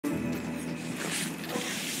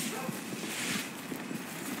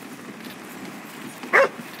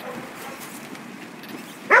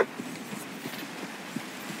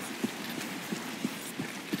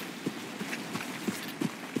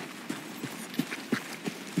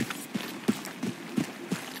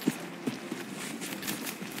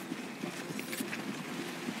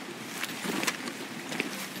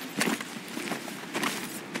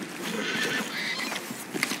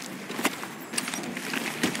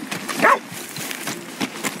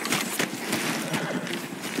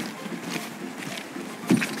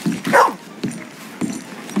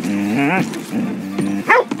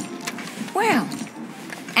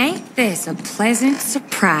this a pleasant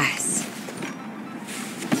surprise.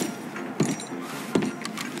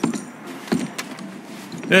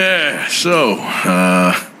 Yeah, so,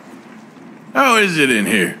 how is it in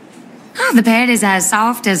here? Oh, the bed is as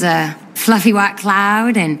soft as a fluffy white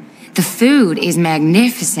cloud, and the food is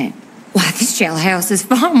magnificent. Why, this jailhouse is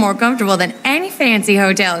far more comfortable than any fancy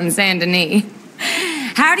hotel in Saint Denis.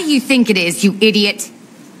 How do you think it is, you idiot?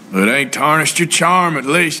 It ain't tarnished your charm, at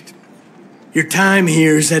least. Your time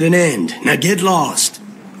here's at an end. Now get lost.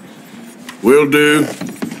 Will do.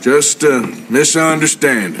 Just a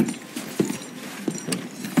misunderstanding.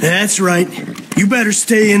 That's right. You better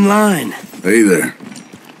stay in line. Hey there.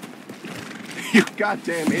 You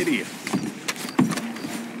goddamn idiot.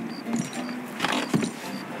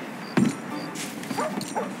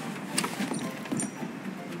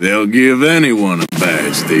 They'll give anyone a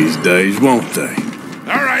badge these days, won't they?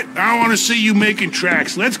 All right, I want to see you making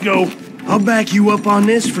tracks. Let's go. I'll back you up on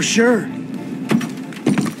this for sure.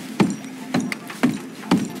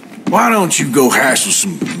 Why don't you go hassle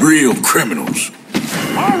some real criminals?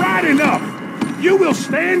 All right, enough. You will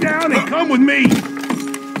stand down and come with me.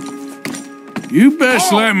 You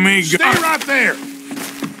best let me go. Stay right there.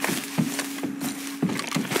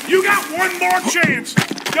 You got one more chance.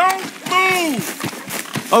 Don't move.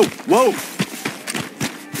 Oh, whoa.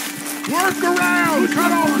 Work around.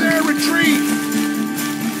 Cut off their retreat.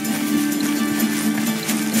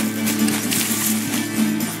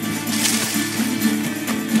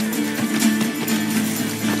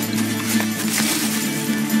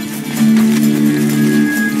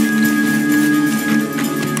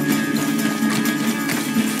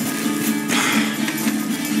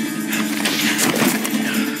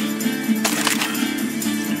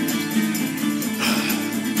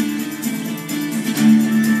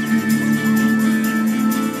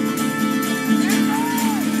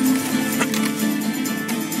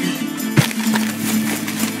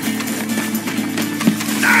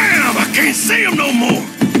 Can't see him no more.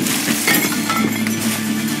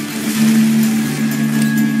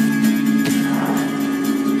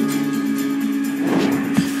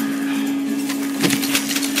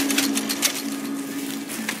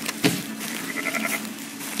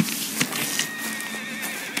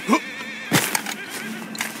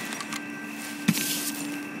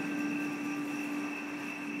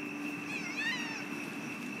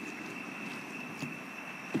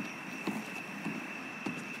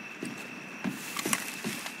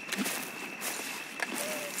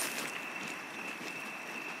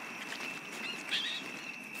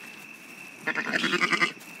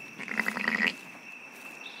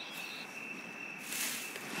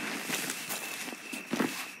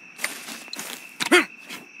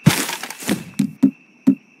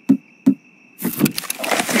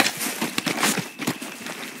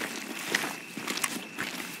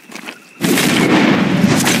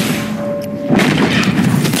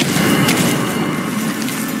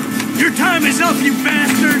 Your time is up, you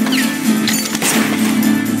bastard!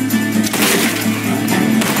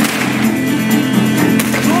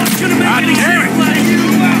 Boss gonna make any sense like you!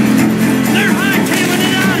 They're hightailing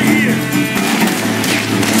it out of here!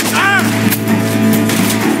 Ah!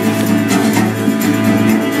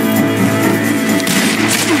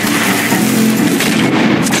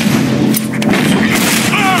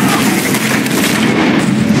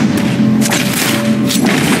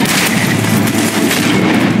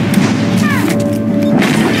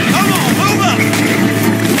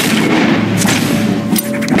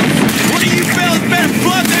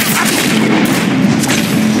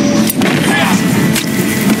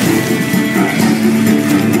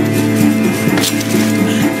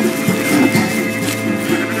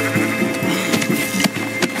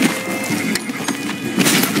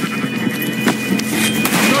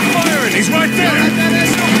 He's right there!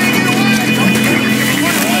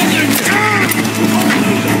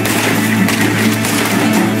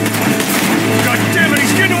 God damn it,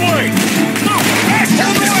 he's getting away! No!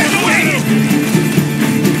 Hold away!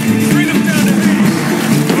 Bring him down to him!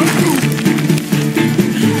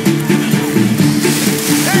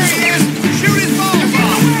 There he is! Shoot his balls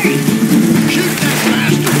off! Shoot that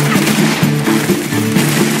bastard!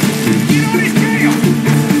 Get on his tail!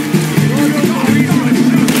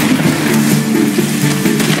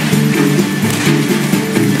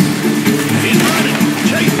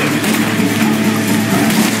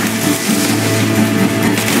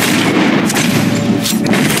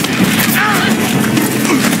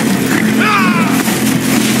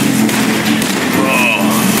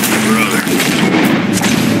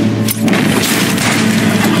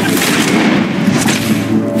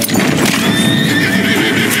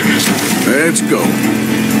 Let's go.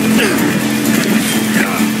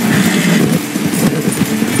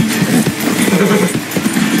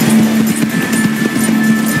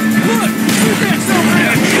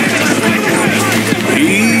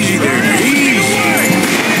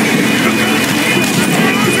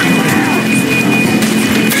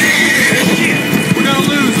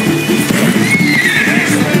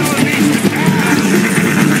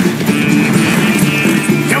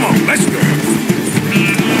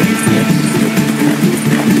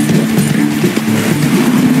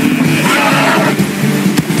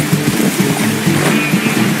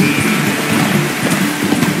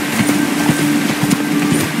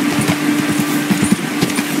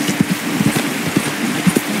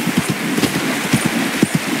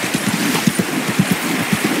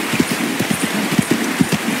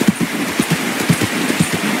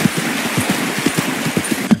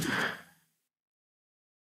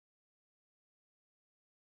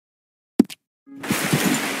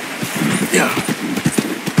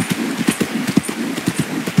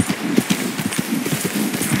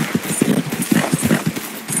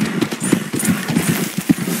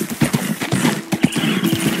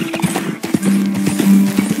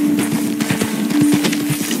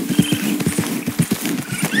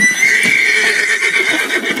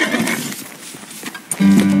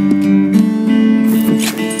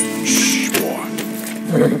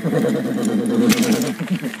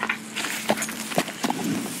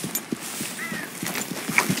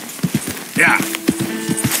 Yeah.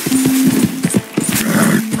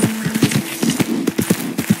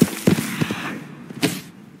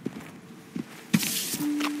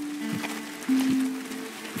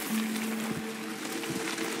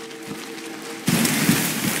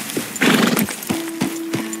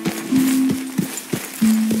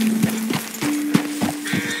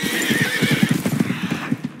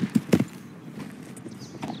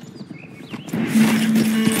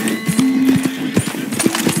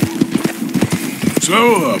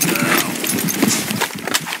 Slow up now.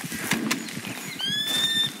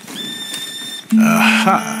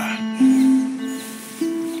 Aha.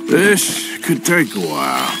 This could take a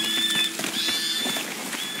while.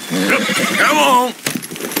 Come on.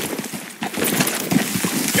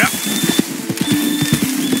 Yep.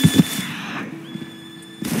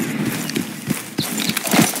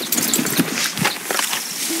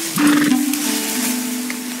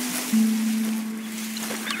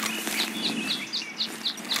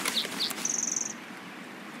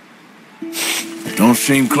 Don't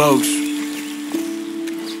seem close.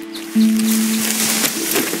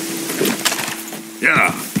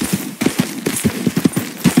 Yeah.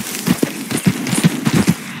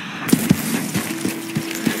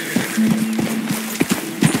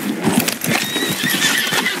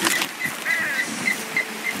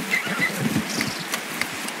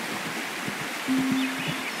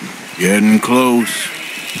 Getting close.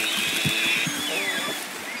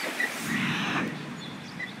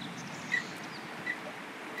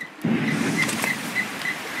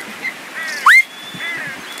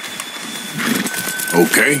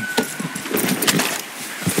 Okay.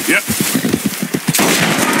 Yep.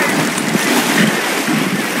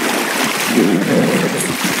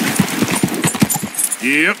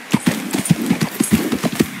 Yep.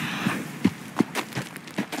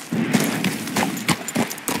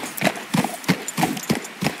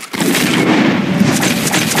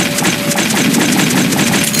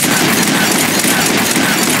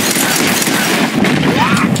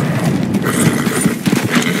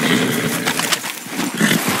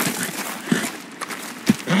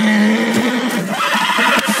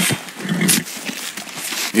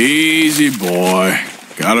 Easy, boy.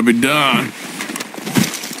 Gotta be done.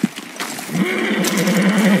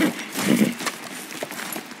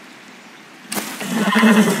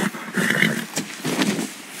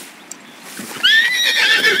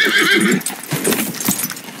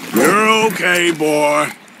 You're okay,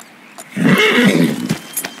 boy.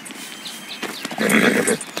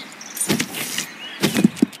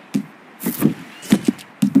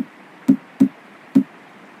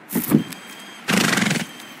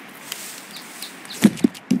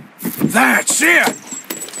 That's it!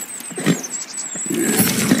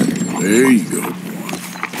 Yeah, there you go, boy.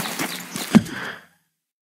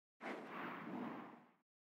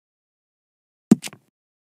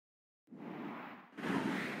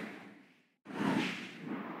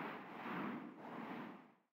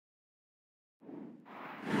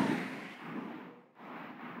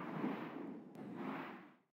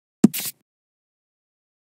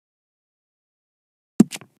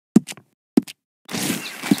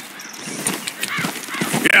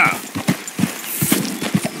 Yeah.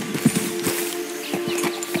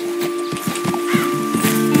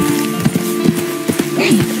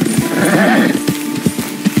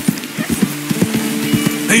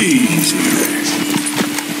 Easy there.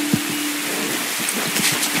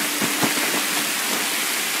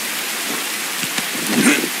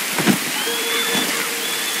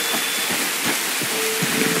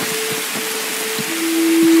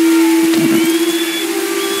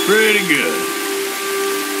 Pretty good.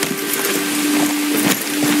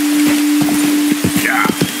 Yeah.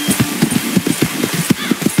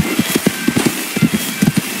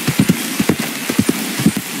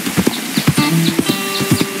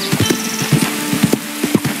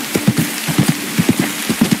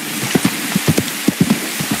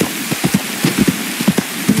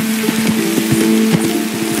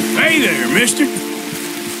 Hey there, mister.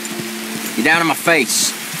 Get down on my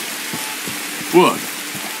face. What?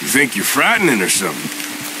 You think you're frightening or something?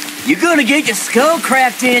 You gonna get your skull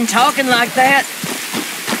cracked in talking like that?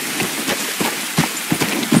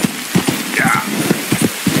 Yeah.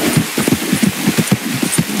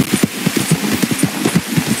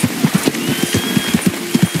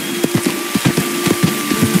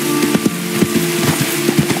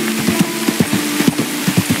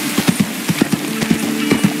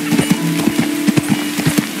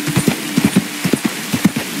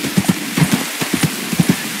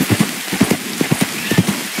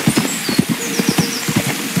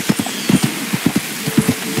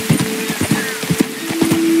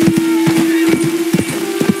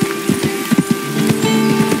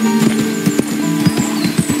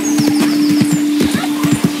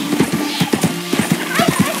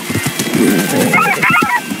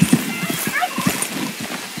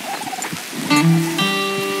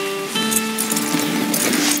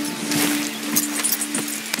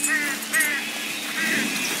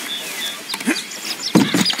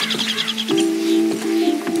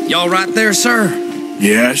 Y'all right there, sir?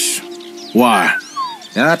 Yes? Why?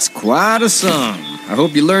 That's quite a sum. I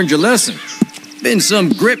hope you learned your lesson. Been some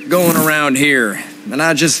grip going around here, and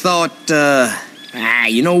I just thought,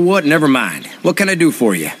 you know what? Never mind. What can I do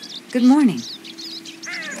for you? Good morning.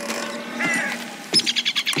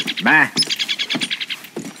 Bye.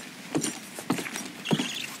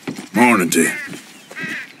 Morning to you.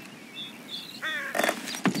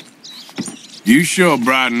 You sure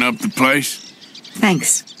brighten up the place?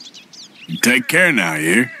 Thanks. You take care now,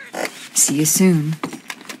 you hear? See you soon.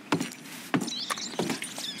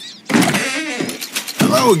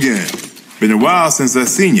 Hello again. Been a while since I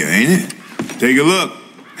seen you, ain't it? Take a look.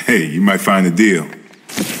 Hey, you might find a deal.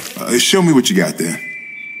 Show me what you got there.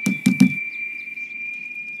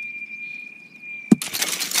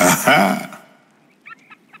 Aha!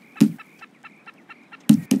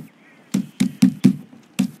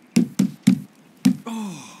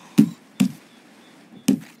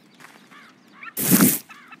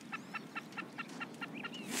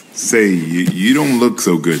 Say, you don't look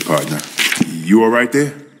so good, partner. You all right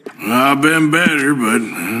there? I've been better, but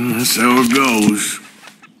that's how it goes.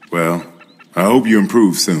 Well, I hope you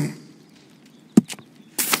improve soon.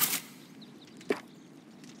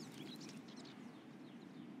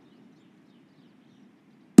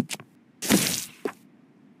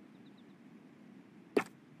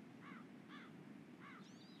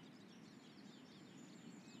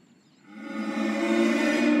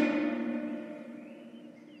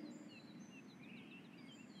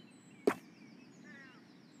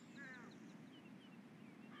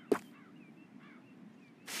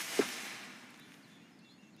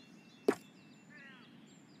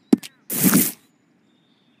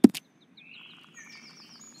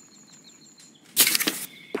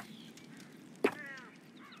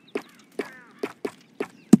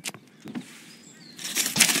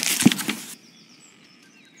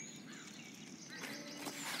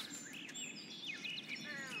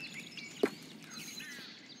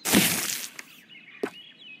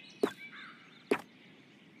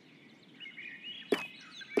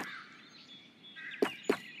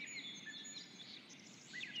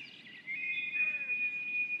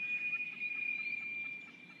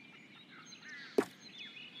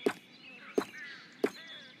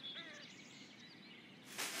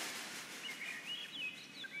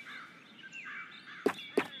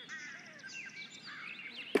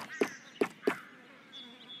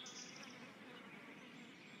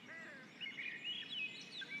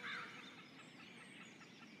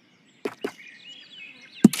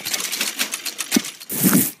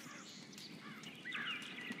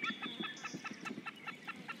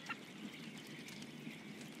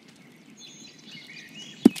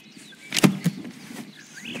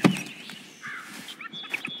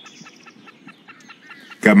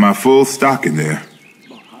 Got my full stock in there.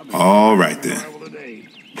 All right then.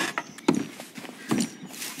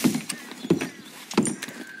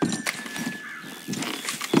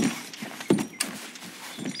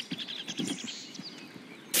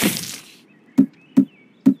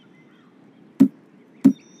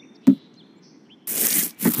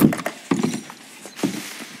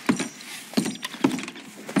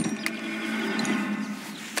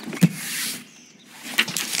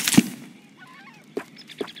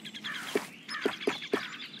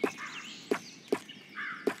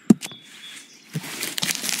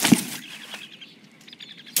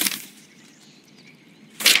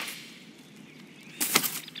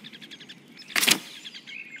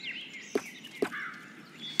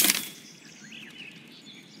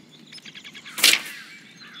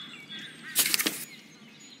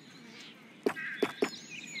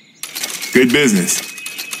 Good business.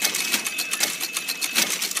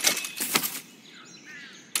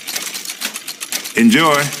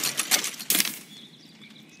 Enjoy.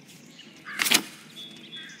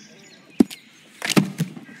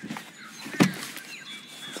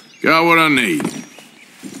 Got what I need.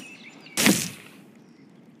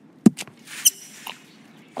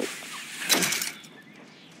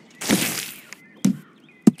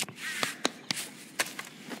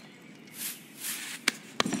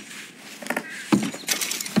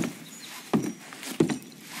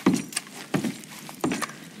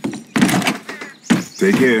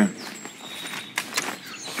 Take care.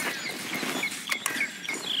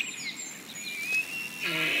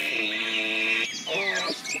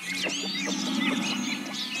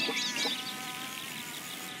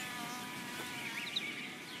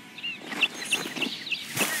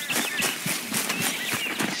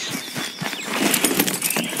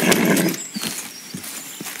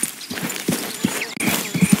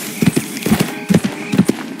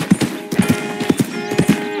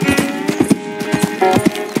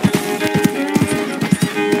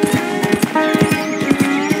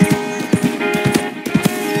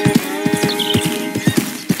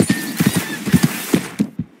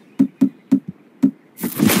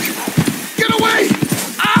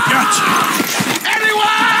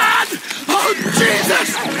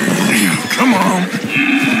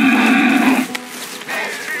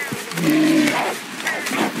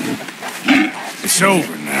 It's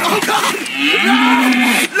over now. Oh, God! No!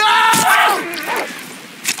 No!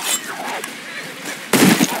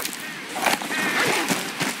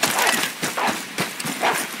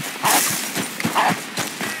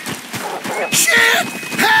 Shit!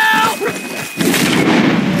 Help!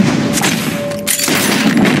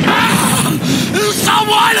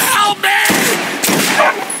 Someone help me!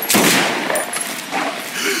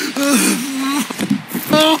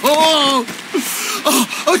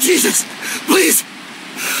 Oh, Jesus! Please!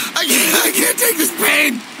 I can't take this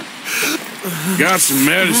pain! Got some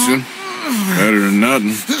medicine. Better than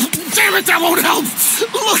nothing. Damn it, that won't help!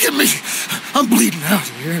 Look at me! I'm bleeding out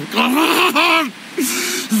here.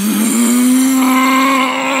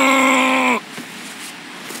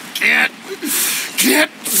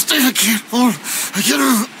 Can't stay. I can't hold. I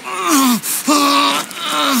can't.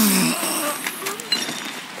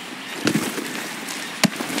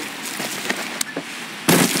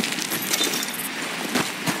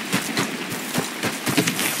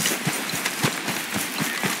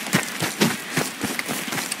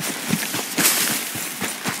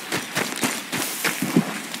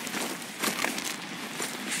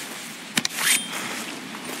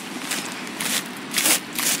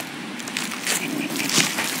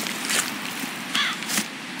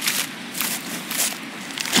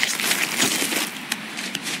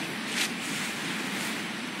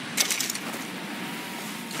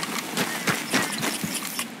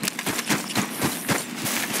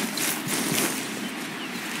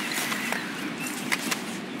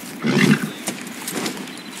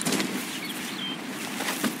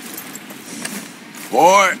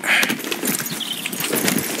 Boy.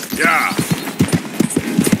 Yeah.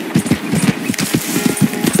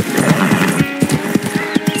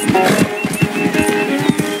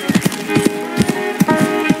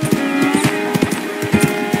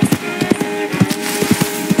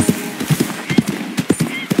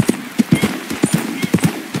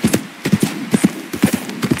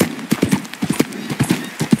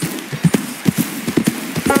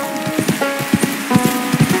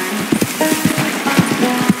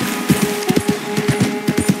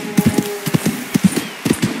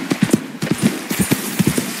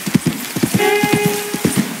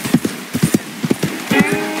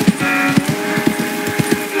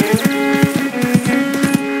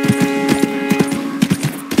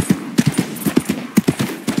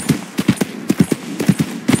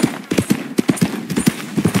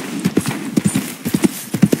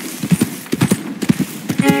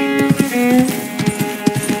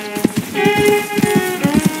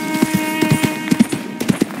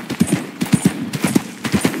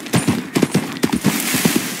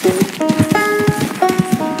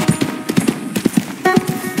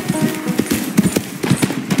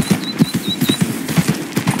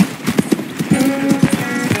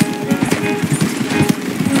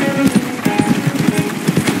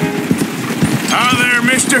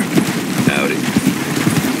 Howdy.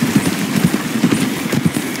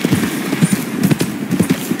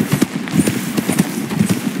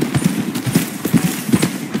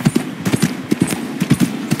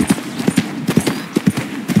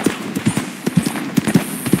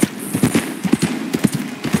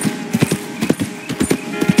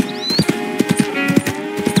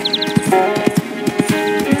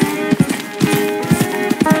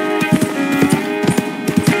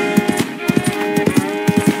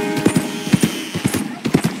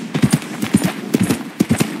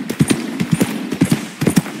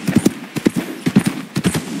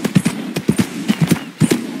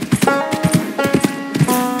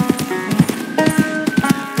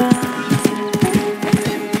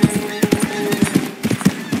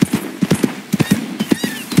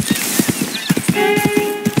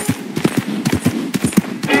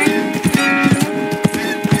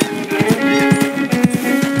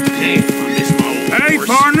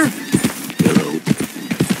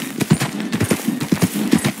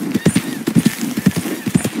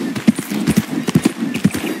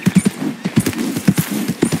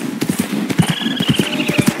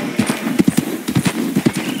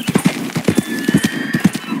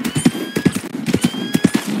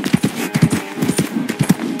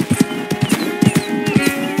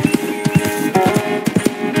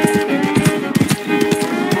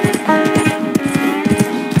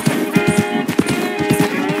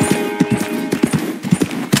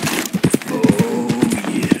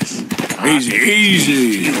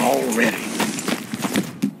 Easy. You already.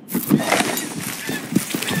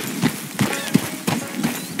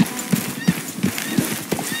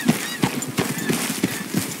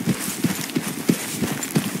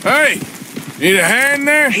 Hey, need a hand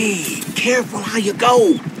there? Hey, careful how you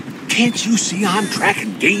go. Can't you see I'm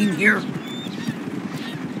tracking game here?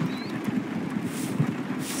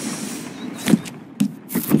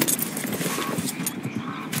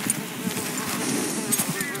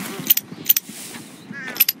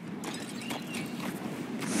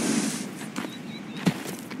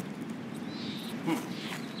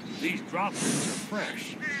 These droppings are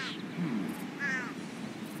fresh.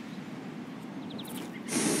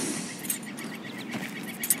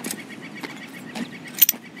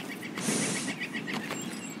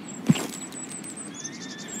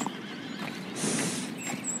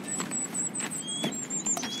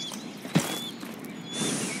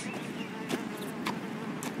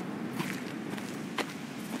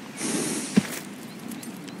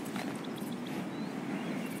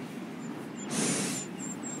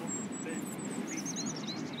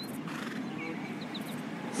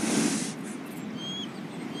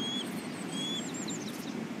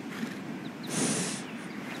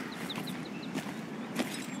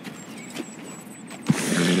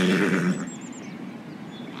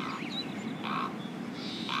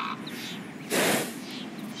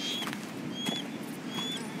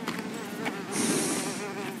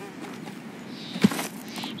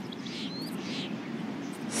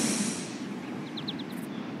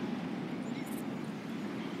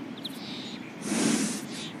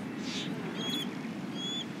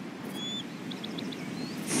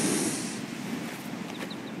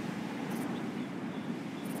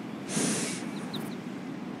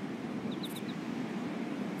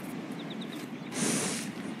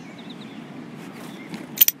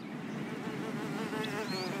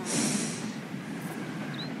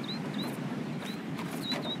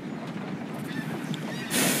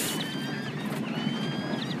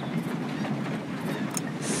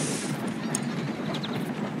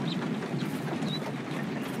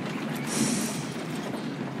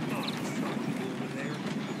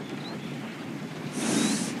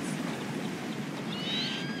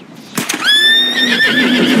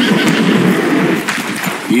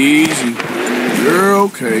 Easy. You're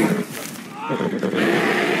okay.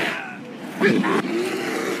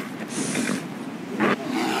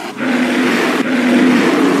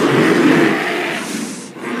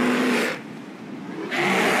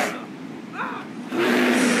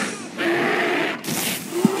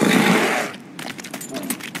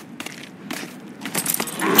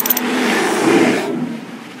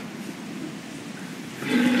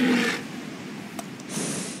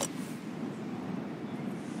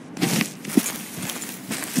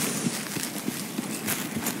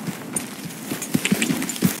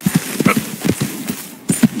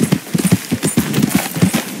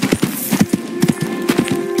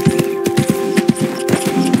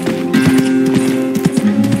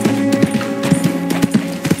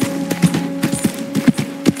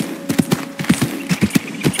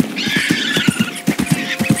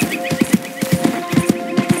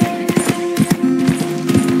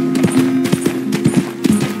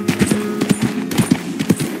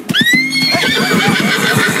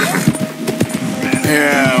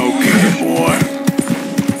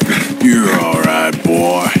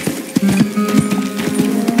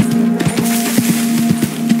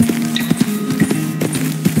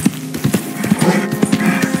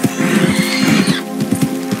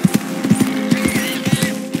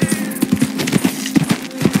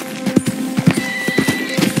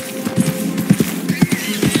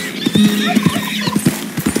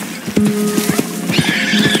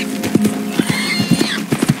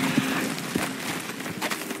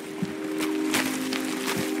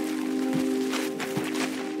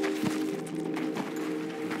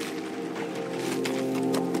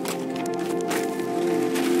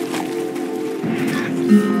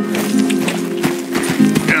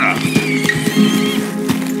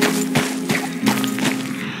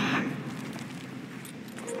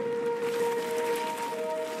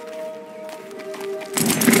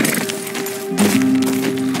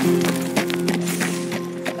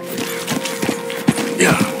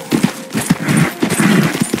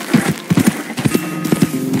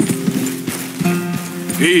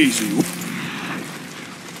 Easy.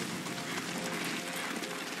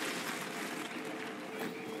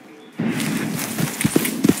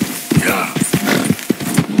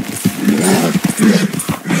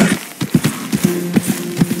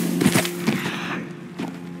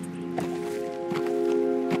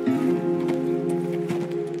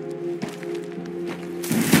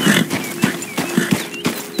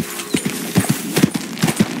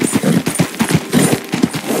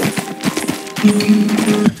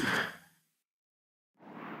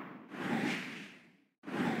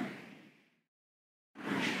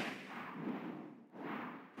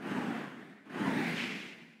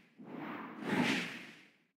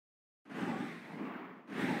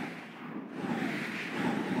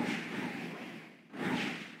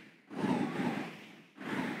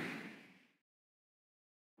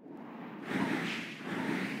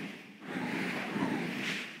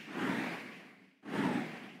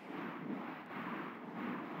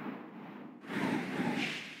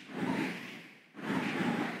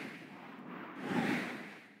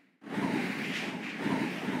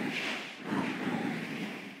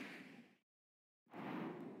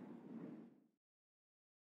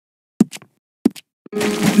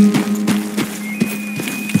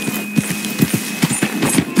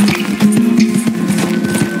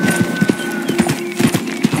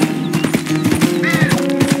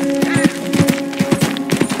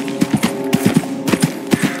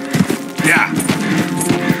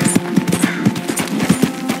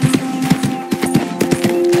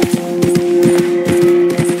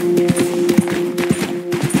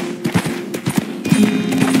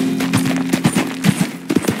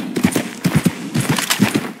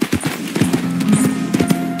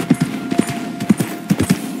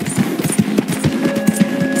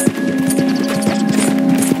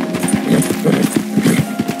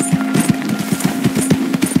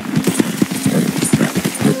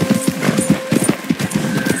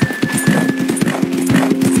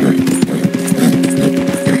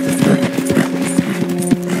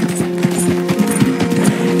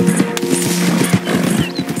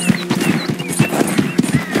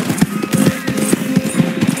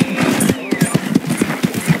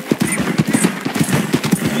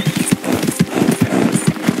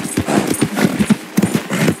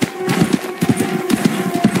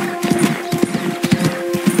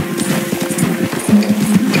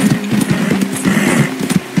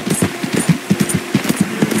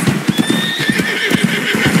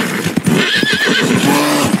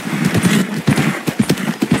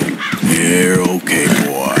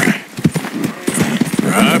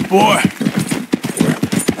 boy.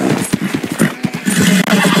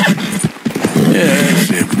 Yeah,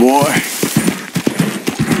 that's it, boy.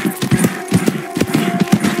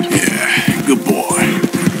 Yeah, good boy.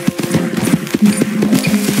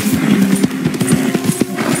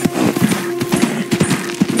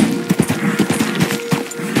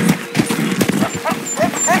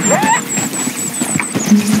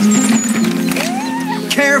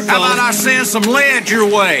 Careful. How about I send some lead your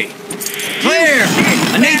way? Clear!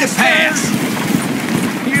 I need to pass.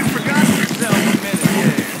 You forgot yourself a minute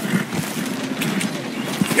there.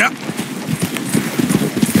 Yep.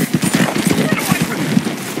 Get away from me!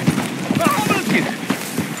 Oh, look at it!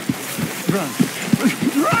 Run.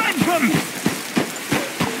 Run from me!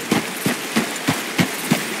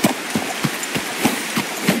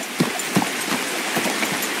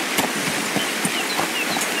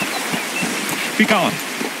 Be gone.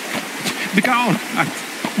 Be gone.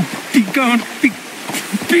 Be gone.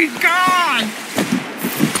 Be gone.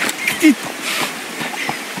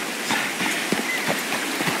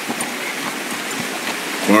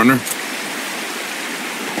 Partner?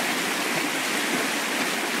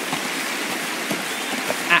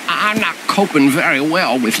 I'm not coping very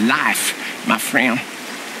well with life, my friend.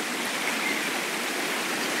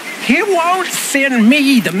 He won't send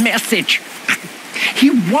me the message. He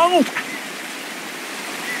won't.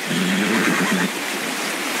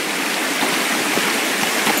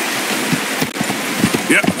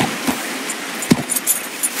 Yep.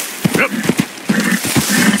 Yep.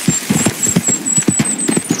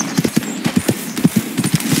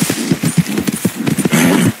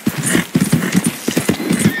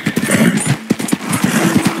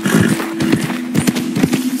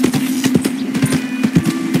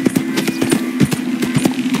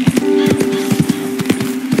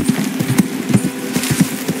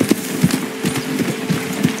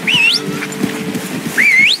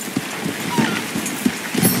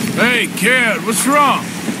 Hey, kid, what's wrong?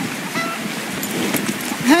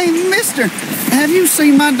 Hey, mister, have you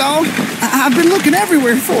seen my dog? I've been looking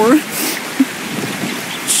everywhere for her.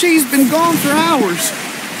 She's been gone for hours.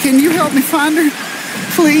 Can you help me find her?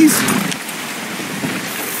 Please?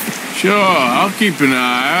 Sure, I'll keep an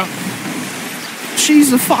eye out.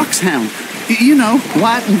 She's a foxhound. You know,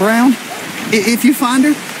 white and brown. If you find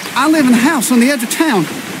her, I live in a house on the edge of town.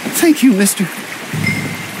 Thank you, mister.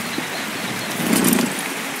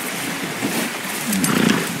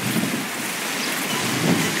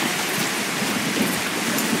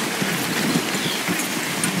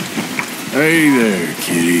 Hey there,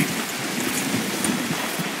 kitty.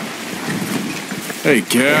 Hey,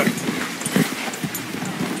 cat.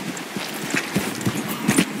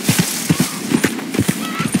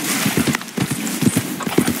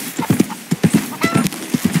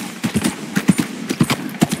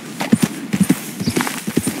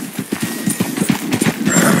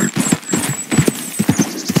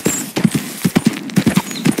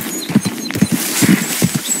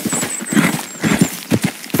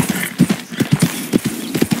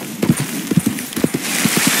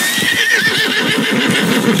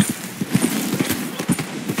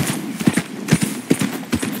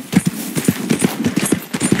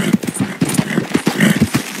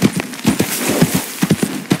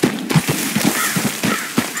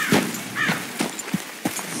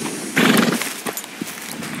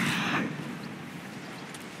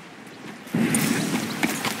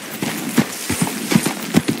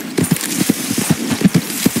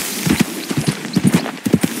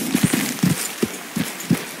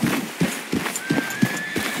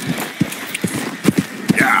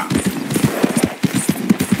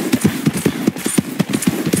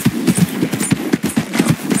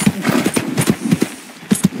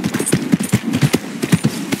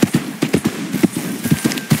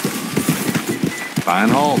 Fine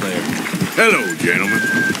haul there. Hello, gentlemen.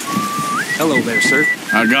 Hello there, sir.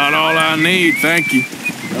 I got all I need, thank you.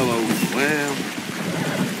 Hello. Well...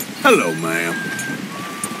 Hello, ma'am.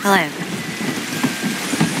 Hello.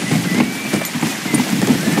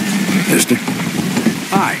 Mister.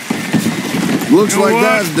 Hi. Looks You know like what?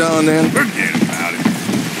 that's done then. Forget about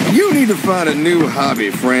it. You need to find a new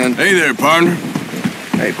hobby, friend. Hey there, partner.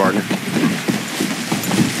 Hey, partner.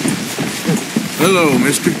 Hello,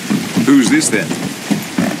 mister. Who's this then?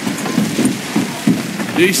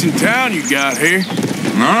 Decent town you got here.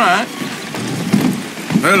 All right.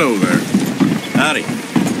 Hello there. Howdy.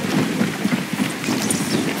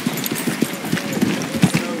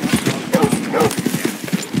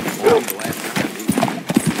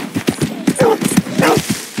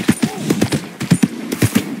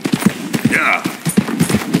 Yeah.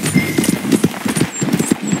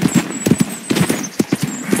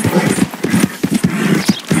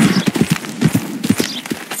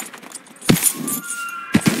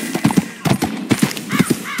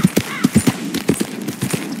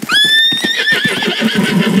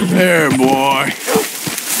 There, boy.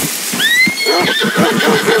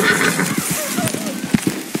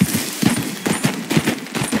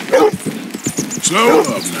 Slow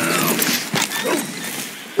up now.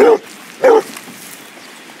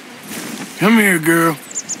 Come here, girl.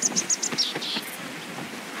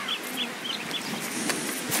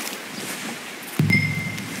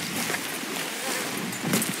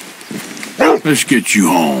 Let's get you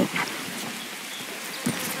home.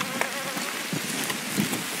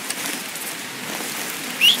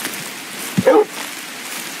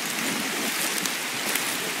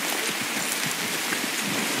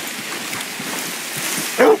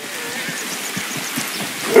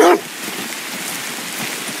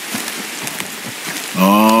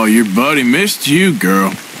 Oh, your buddy missed you,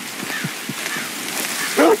 girl.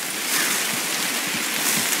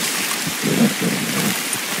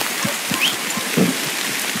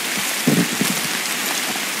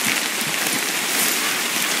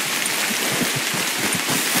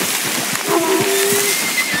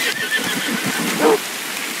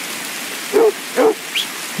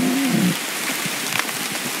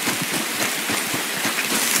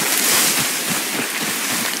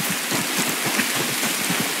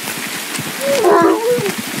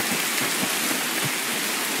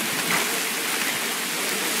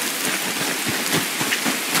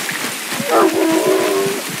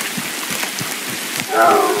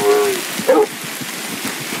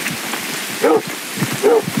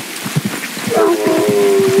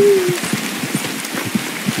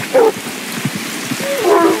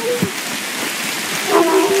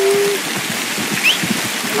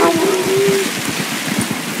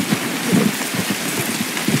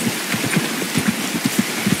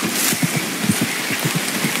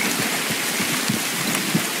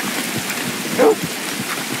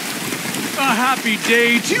 Happy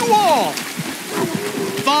day to you all,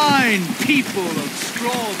 fine people of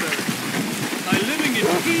Strawberry, by living in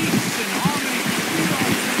peace and harmony.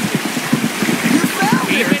 You found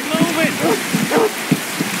it! Keep it moving!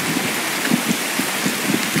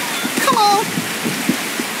 Come on!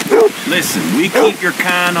 Listen, we keep your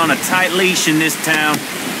kind on a tight leash in this town.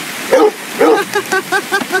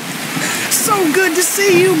 So good to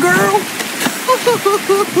see you, girl.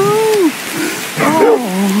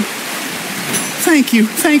 Oh.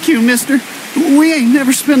 Thank you, mister. We ain't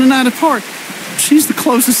never spent a night apart. She's the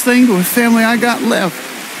closest thing to a family I got left.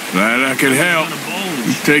 Glad I could help.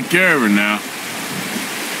 You take care of her now.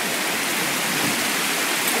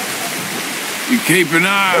 You keep an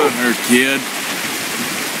eye on her, kid.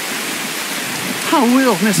 I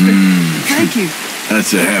will, mister. Thank you.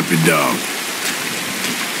 That's a happy dog.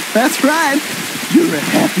 That's right. You're a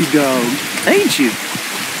happy dog, ain't you?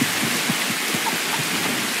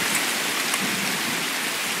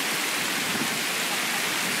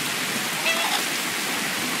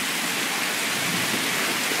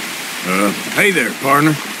 Hey there,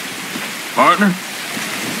 partner. Partner?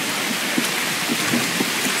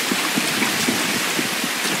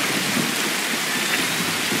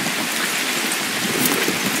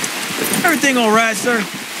 Everything all right, sir?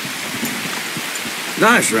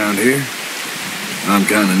 Nice around here. I'm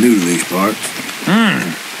kind of new to these parts.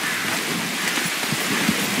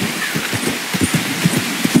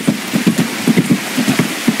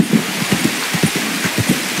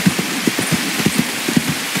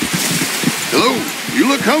 Hello, you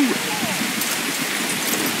look hungry.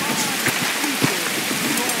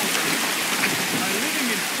 By living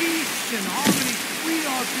in peace and harmony, we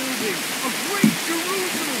are building a great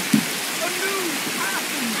Jerusalem, a new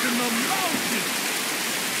Athens in the mountains.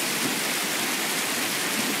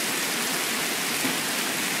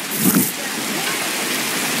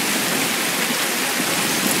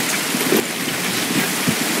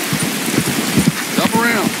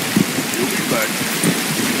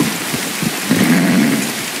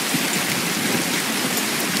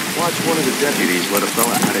 watched one of the deputies let a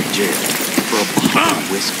fella out of jail for a bottle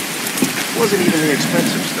of whiskey. Wasn't even the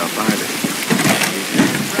expensive stuff either.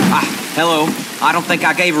 Hello. I don't think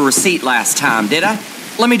I gave a receipt last time, did I?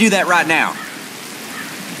 Let me do that right now.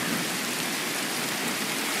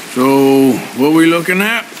 So, what we looking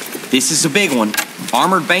at? This is a big one.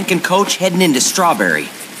 Armored banking coach heading into Strawberry.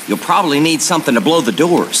 You'll probably need something to blow the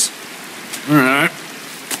doors. All right.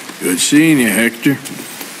 Good seeing you, Hector.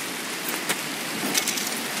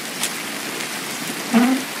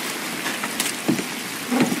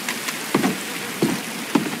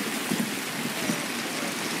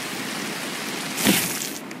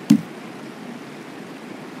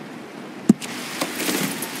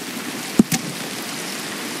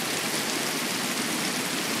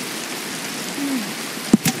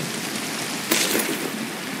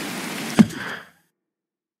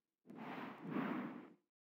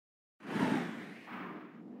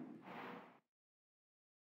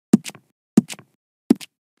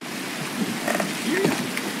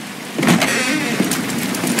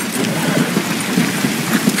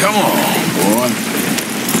 Come on, boy.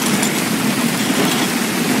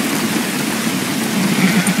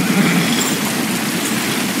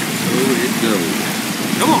 So it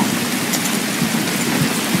goes. Come on.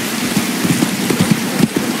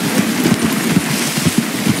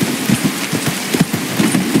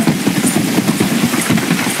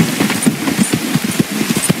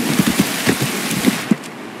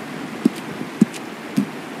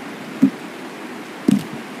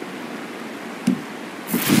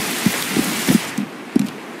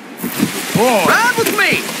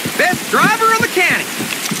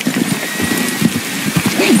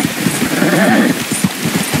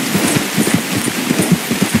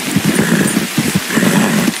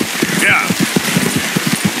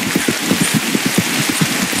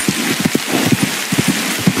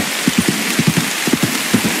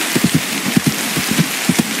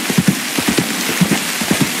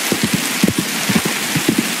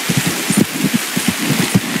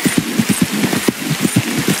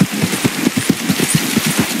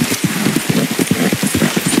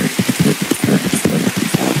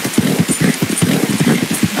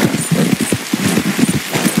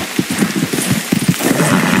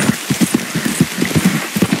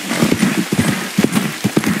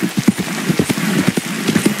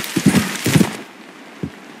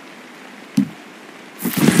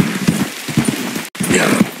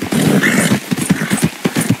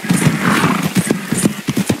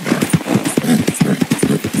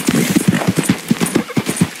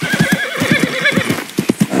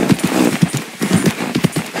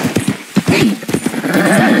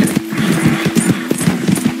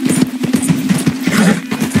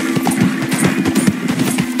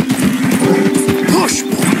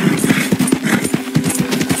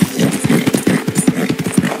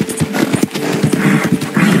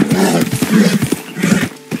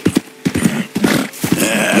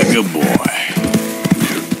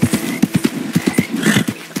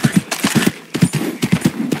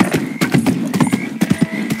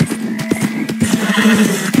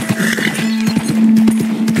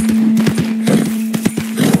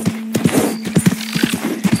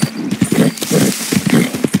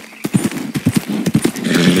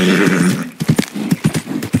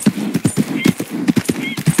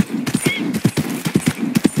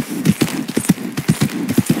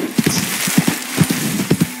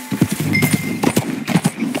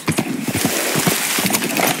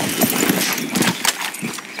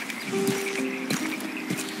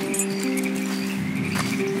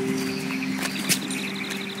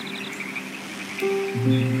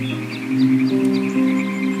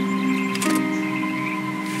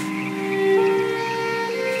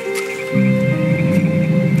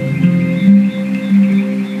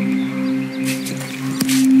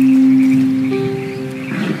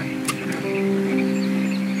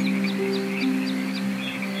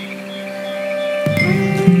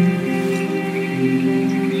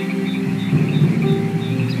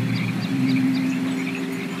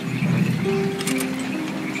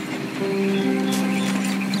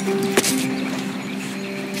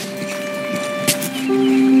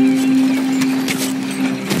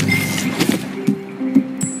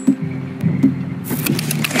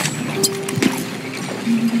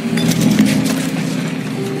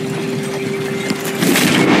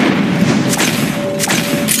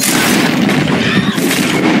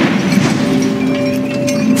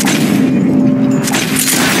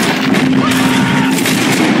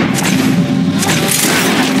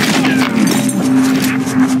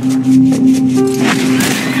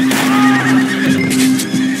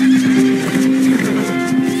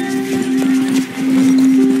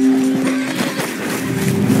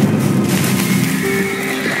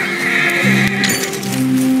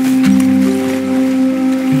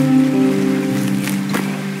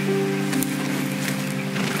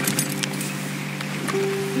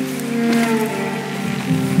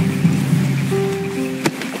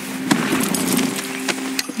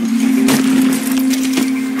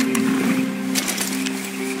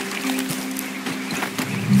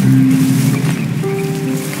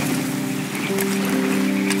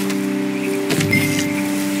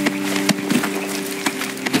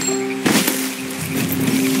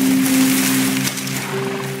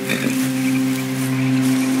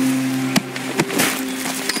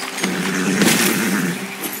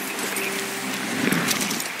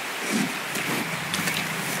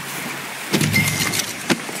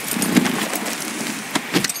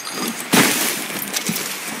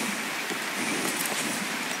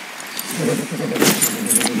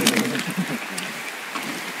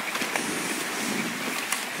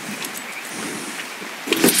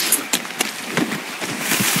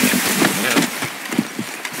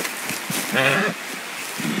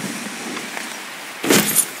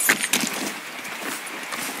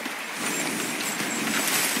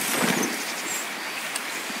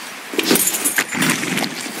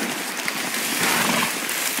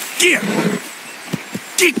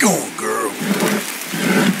 Get going, girl.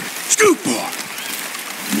 Scoot, boy.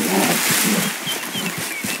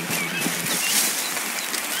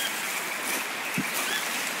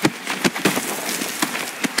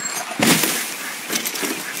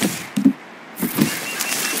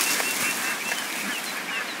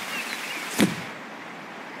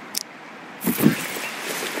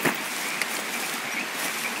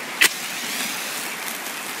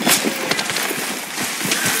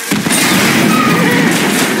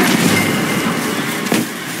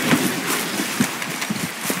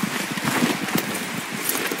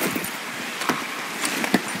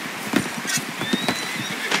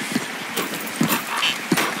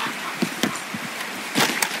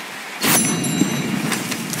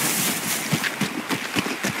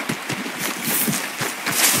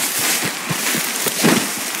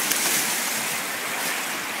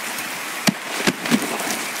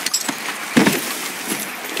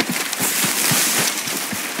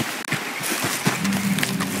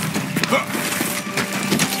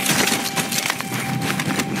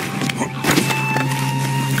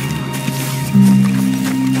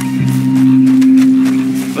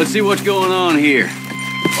 Let's see what's going on here.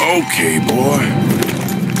 Okay, boy.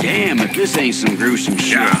 Damn, if this ain't some gruesome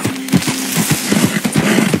shit.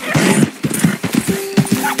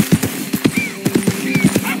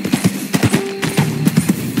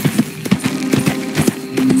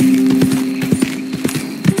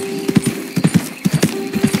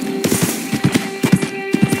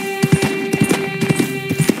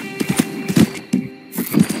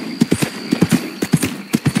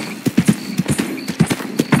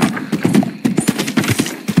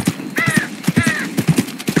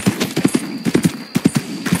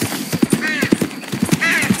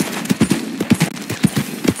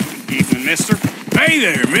 Mister. Hey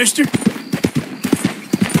there, mister.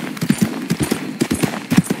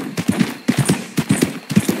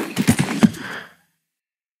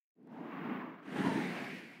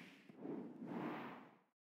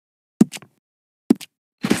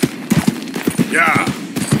 Yeah.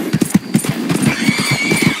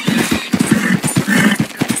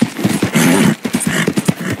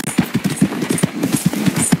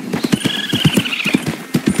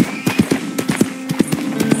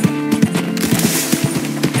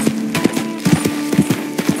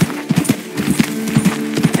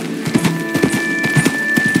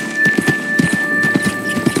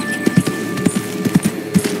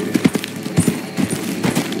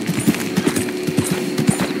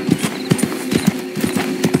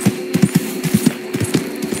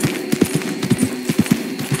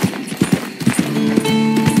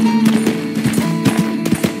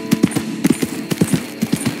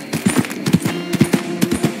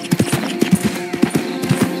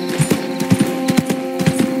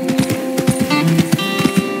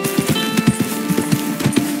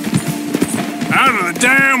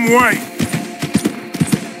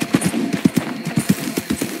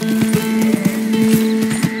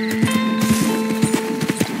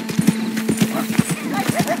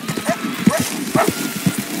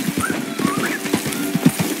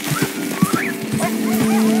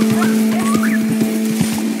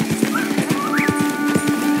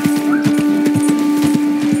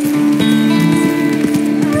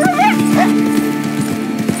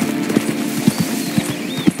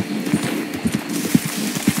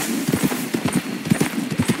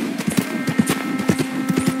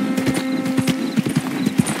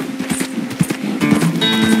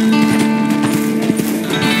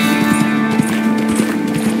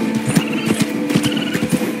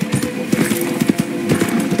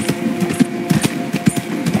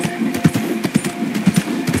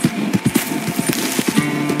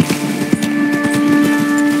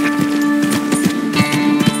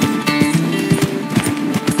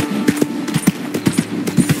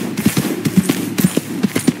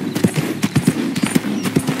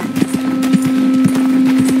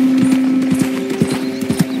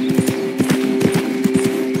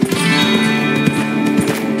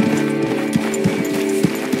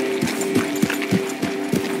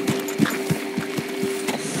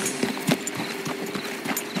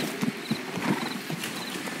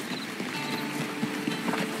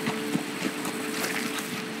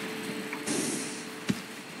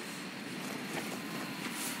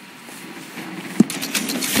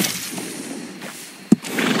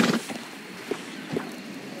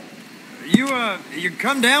 You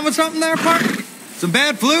come down with something there, partner? Some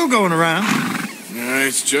bad flu going around.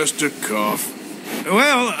 It's just a cough.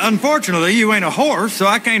 Well, unfortunately, you ain't a horse, so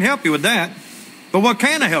I can't help you with that. But what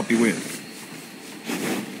can I help you with?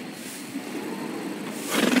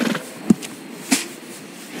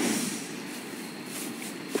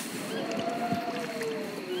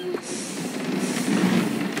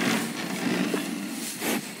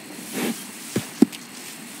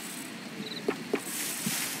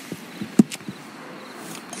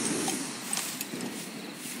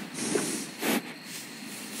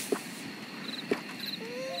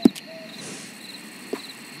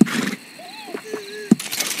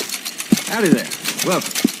 Howdy there.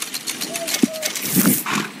 Welcome.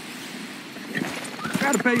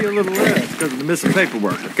 Gotta pay you a little less because of the missing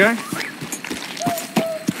paperwork, okay?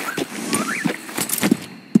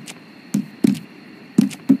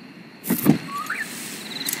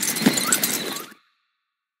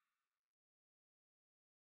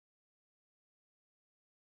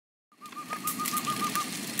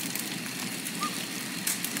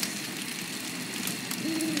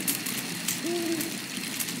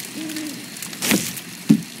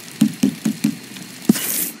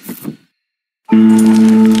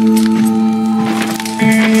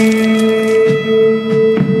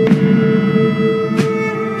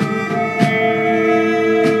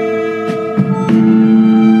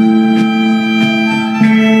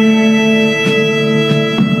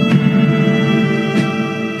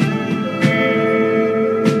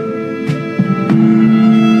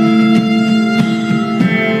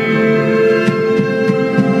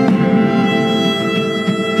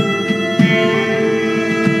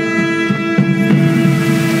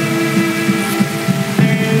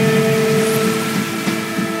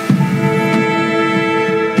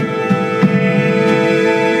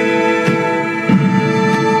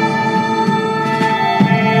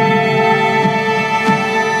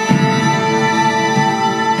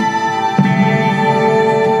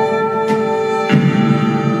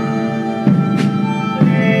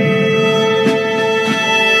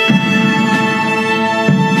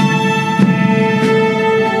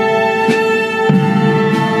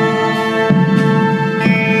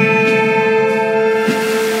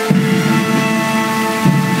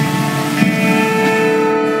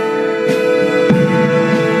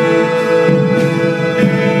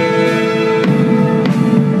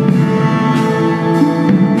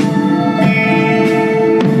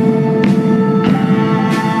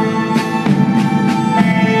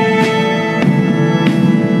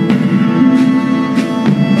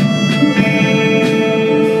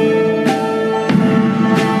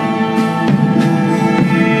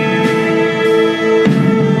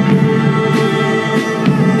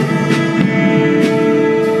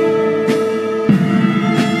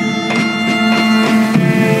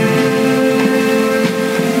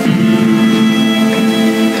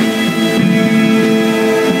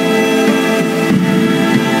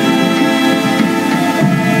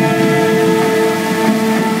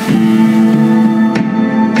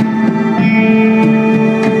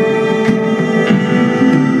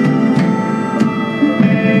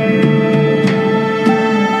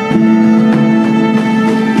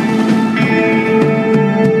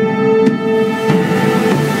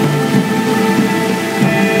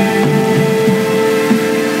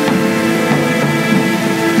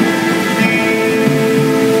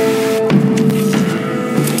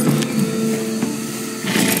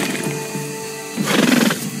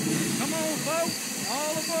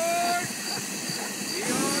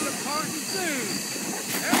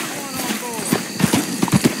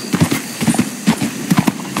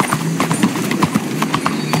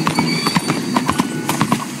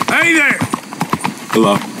 Hey there!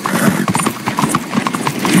 Hello.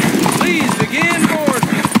 Please begin board.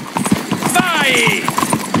 Bye!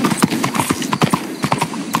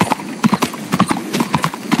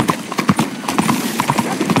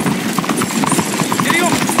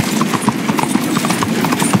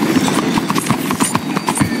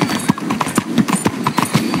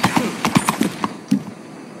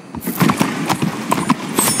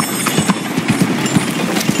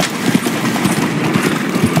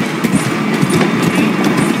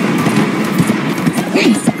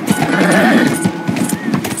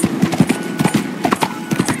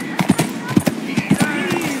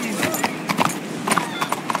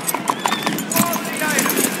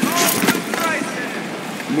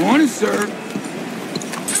 Morning, sir.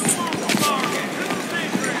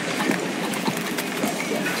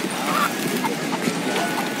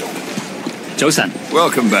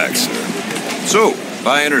 Welcome back, sir. So,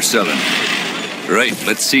 buying or selling? Right,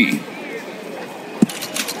 let's see.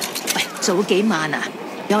 早幾晚啊，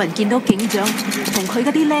有人見到警長同佢嗰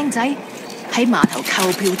啲僆仔喺碼頭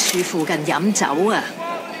購票處附近飲酒啊！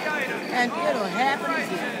 And it'll happen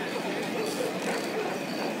again.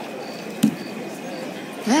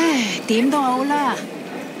 唉，點都好啦，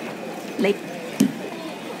你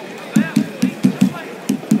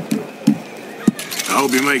I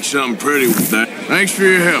hope you make something pretty with that. Thanks for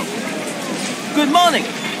your help. Good morning.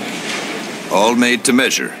 All made to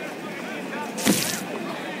measure.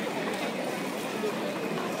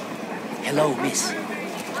 Hello, miss.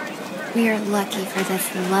 We are lucky for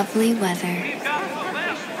this lovely weather.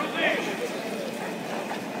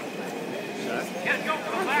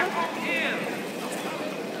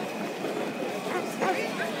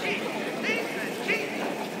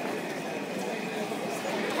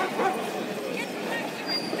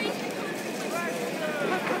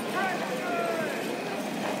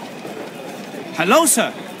 Hello,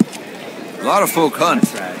 sir. A lot of folk hunt,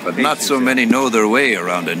 but not so many know their way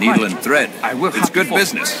around a needle and thread. It's good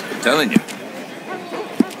business, I'm telling you.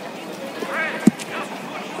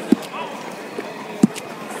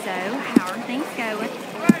 So, how are things going?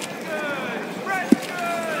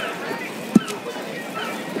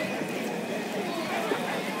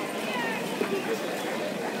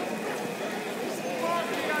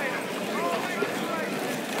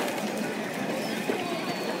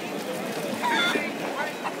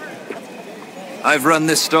 I've run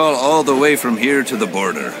this stall all the way from here to the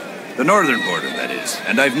border. The northern border, that is.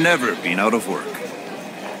 And I've never been out of work.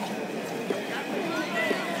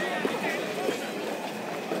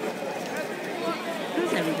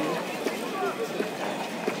 Who's everybody?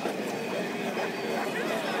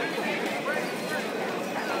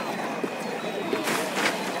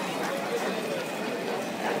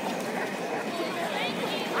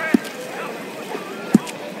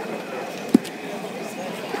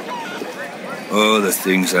 Oh, the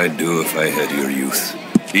things I'd do if I had your youth.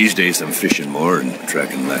 These days I'm fishing more and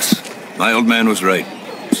tracking less. My old man was right.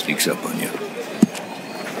 Sneaks up on you.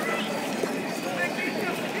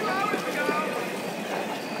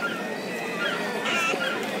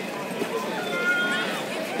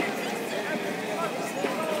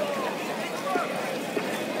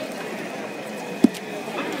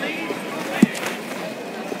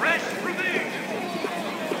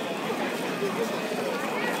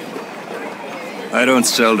 I don't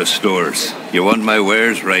sell to stores. You want my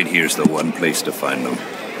wares? Right here's the one place to find them.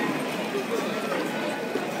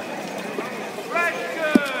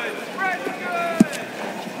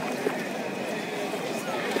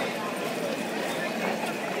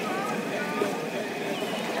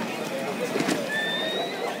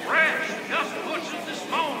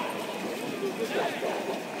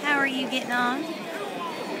 How are you getting on?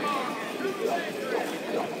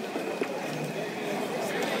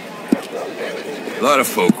 A lot of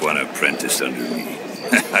folk want to apprentice under me.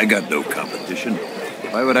 I got no competition.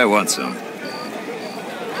 Why would I want some?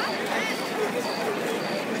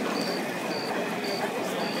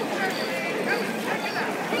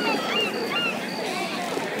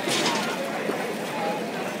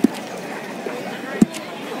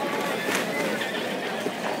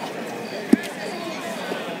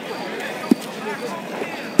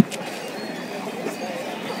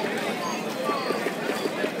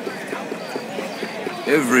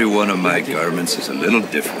 Every one of my garments is a little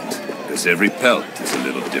different, because every pelt is a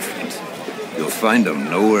little different. You'll find them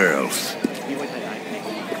nowhere else.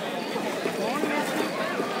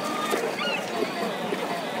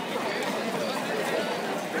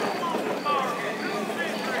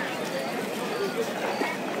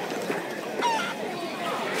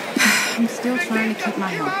 I'm still trying to keep my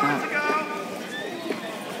health up.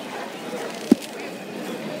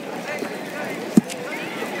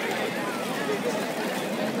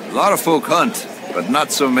 A lot of folk hunt, but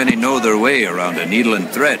not so many know their way around a needle and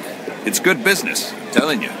thread. It's good business, I'm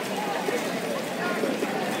telling you.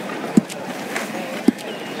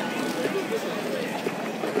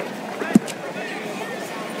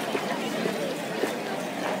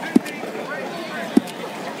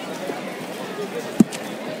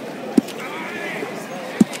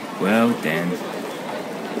 Well, then.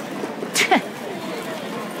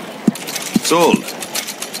 Sold.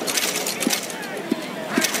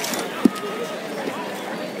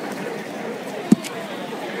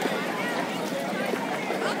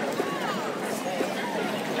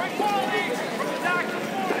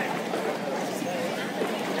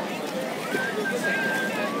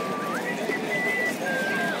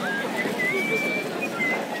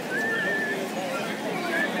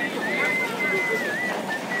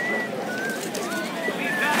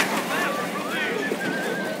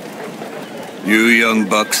 You young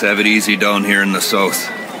bucks have it easy down here in the south.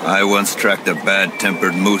 I once tracked a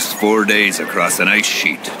bad-tempered moose 4 days across an ice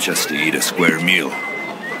sheet just to eat a square meal.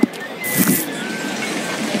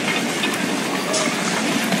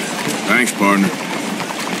 Thanks, partner.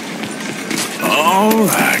 All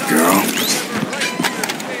right, girl.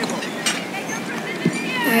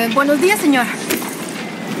 Buenos días, señor.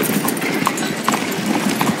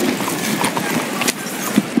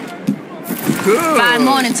 Good. Fine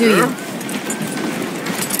morning to you.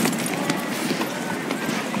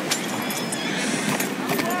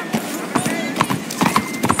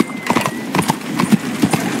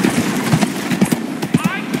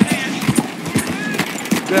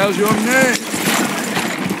 How's your name?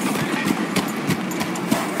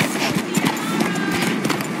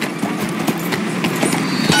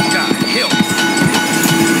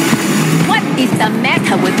 What is the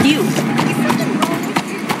matter with you?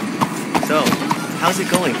 So, how's it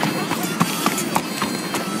going?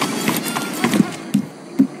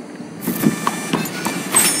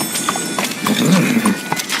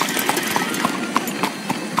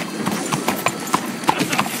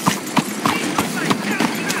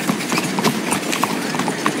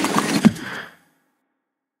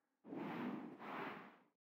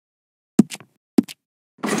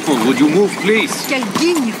 Would you move, please? Quel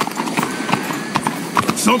guigne!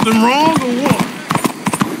 Something wrong or what?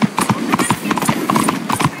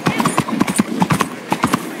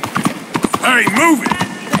 Hey, move it!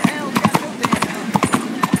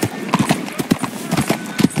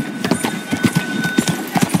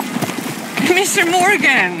 Mr.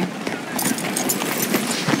 Morgan!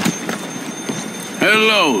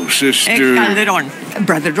 Hello, sister. Calderon.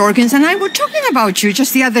 Brother Dorkins and I were talking about you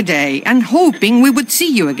just the other day and hoping we would see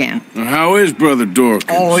you again. How is Brother Dorkins?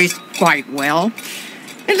 Oh, he's quite well.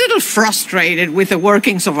 A little frustrated with the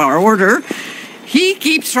workings of our order. He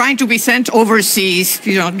keeps trying to be sent overseas,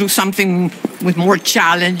 do something with more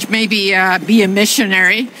challenge, maybe be a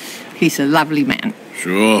missionary. He's a lovely man.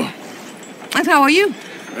 Sure. And how are you?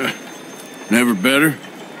 Never better?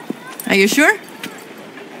 Are you sure?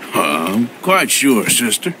 I'm quite sure,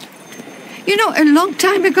 sister. A long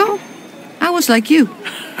time ago, I was like you.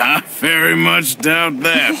 I very much doubt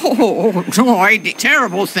that. Oh, no, I did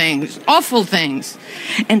terrible things, awful things.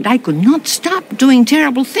 And I could not stop doing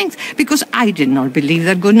terrible things because I did not believe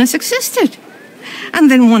that goodness existed. And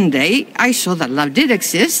then one day, I saw that love did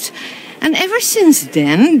exist. And ever since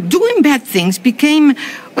then, doing bad things became,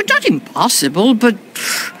 well, not impossible, but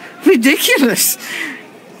ridiculous.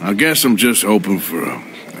 I guess I'm just hoping for a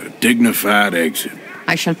dignified exit.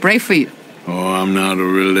 I shall pray for you. Oh, I'm not a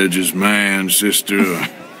religious man, sister.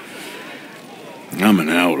 I'm an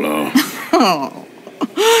outlaw. Oh,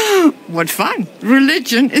 what fun.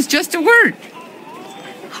 Religion is just a word.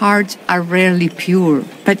 Hearts are rarely pure,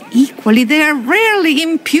 but equally they are rarely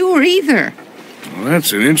impure either. Well,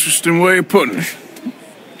 that's an interesting way of putting it.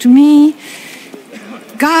 To me,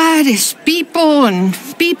 God is people and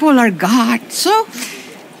people are God. So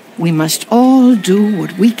we must all do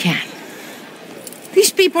what we can.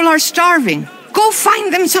 These people are starving. Go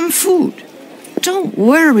find them some food. Don't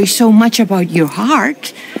worry so much about your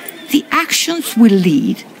heart. The actions will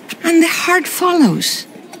lead, and the heart follows.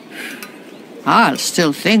 I'll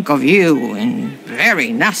still think of you in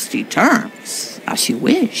very nasty terms, as you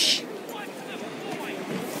wish.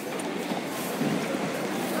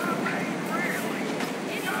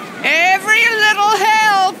 Every little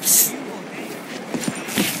helps.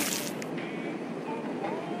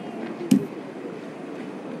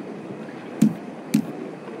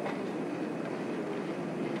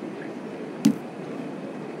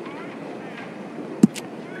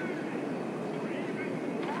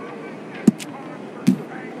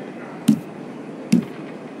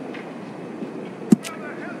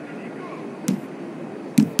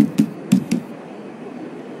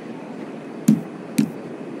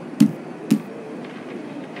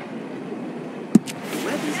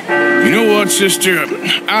 You know what, sister?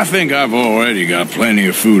 I think I've already got plenty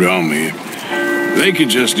of food on me. They could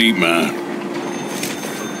just eat mine.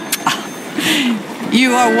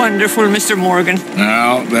 You are wonderful, Mr. Morgan.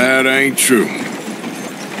 Now, that ain't true.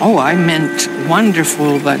 Oh, I meant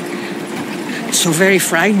wonderful, but so very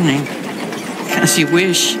frightening. As you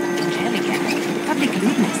wish.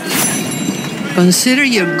 Consider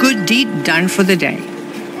your good deed done for the day.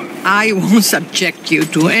 I won't subject you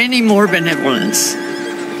to any more benevolence.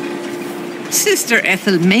 Sister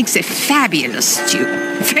Ethel makes a fabulous stew.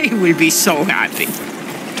 They will be so happy.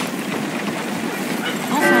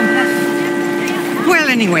 Well,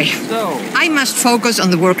 anyway, I must focus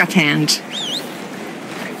on the work at hand.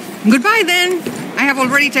 Goodbye, then. I have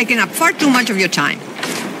already taken up far too much of your time.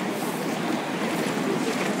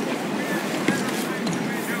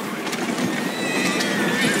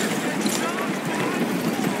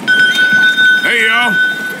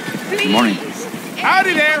 morning.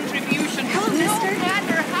 Howdy there.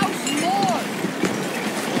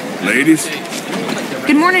 Ladies?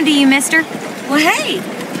 Good morning to you, mister. Well, hey.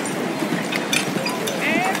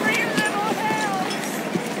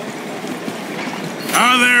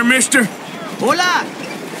 Hi there, mister. Hola.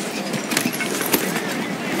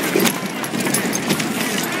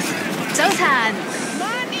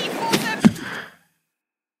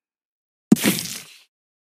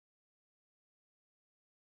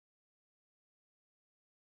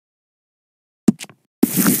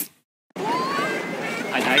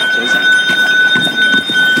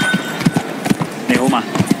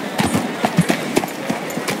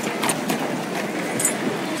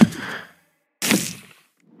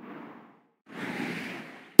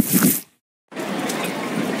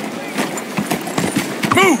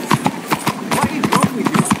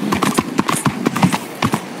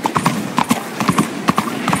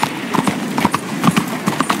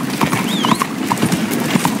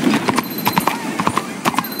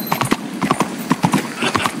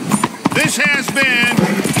 This has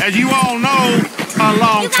been, as you all know, a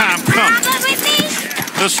long time coming.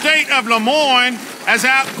 The state of Lemoyne has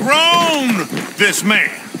outgrown this man.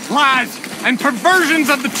 Lies and perversions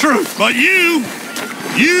of the truth. But you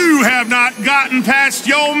have not gotten past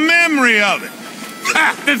your memory of it.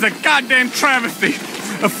 Ha! This is a goddamn travesty.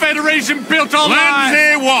 A federation built on lies.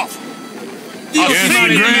 Lindsay Wolf, a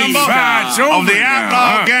senior member of the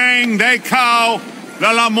outlaw gang they call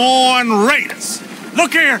the Lemoyne Raiders.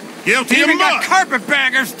 Look here. Guilty Even of murder. got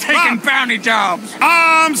carpetbaggers taking bounty jobs.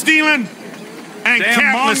 Arms dealing and Damn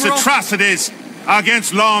countless mongrel. atrocities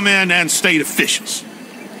against lawmen and state officials.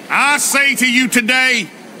 I say to you today,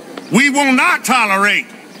 we will not tolerate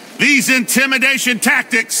these intimidation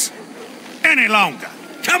tactics any longer.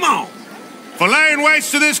 Come on. For laying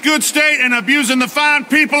waste to this good state and abusing the fine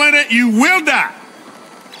people in it, you will die.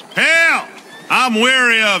 Hell, I'm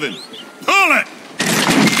weary of him. Pull it.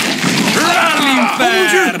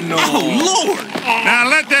 Oh, Lord! Now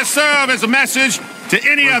let this serve as a message to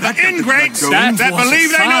any other ingrates that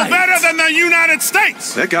believe they know better than the United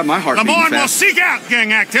States. That got my heart beating Lemoyne will fast. seek out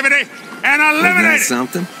gang activity and eliminate it.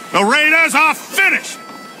 Something? The Raiders are finished.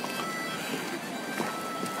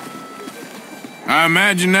 I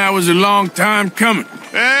imagine that was a long time coming.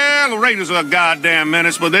 Well, the Raiders are a goddamn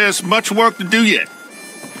menace, but there's much work to do yet.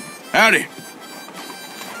 Howdy.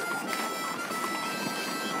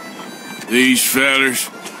 These fellers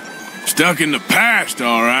stuck in the past,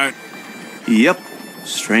 all right. Yep.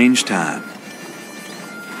 Strange time.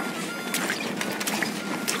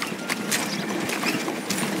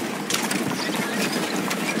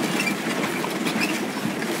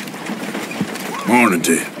 Morning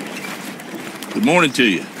to you. Good morning to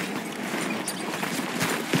you.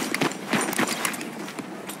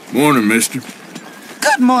 Morning, mister.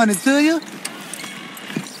 Good morning to you.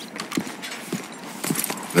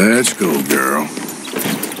 Let's go, girl.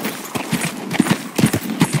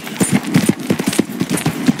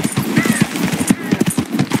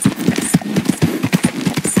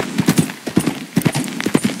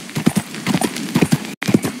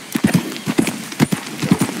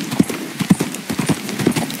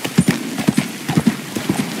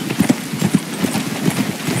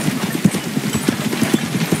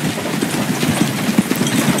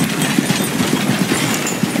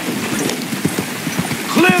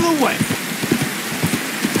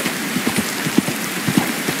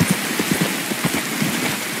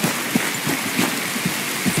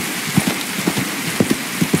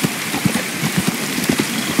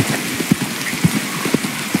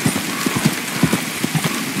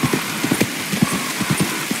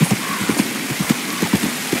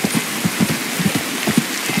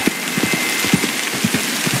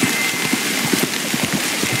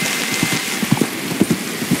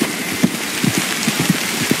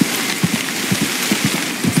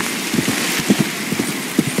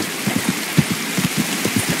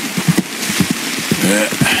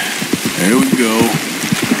 There we go.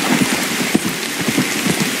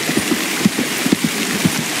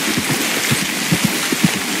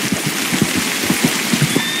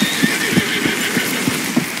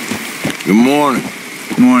 Good morning.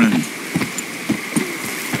 Morning.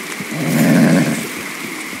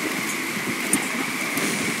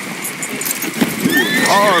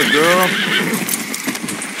 Hard, girl.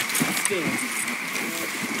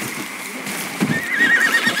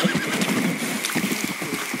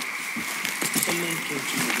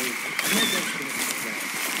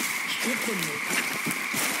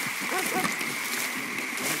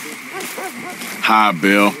 Hi,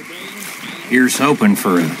 Bill. Here's hoping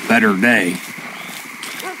for a better day.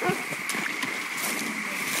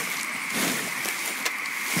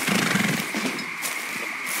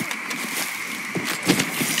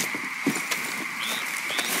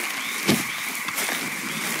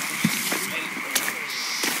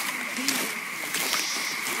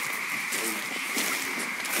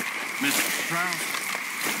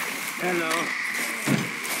 Hello.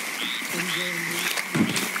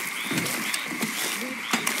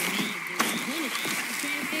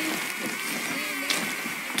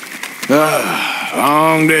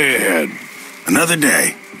 Long day ahead. Another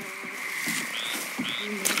day.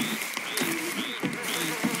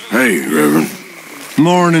 Hey, Reverend.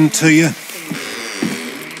 Morning to you.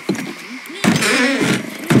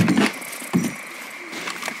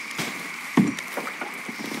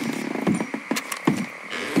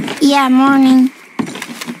 Yeah, morning.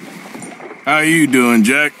 How you doing,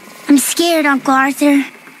 Jack? I'm scared, Uncle Arthur.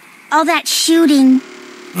 All that shooting.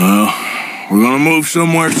 Well, we're gonna move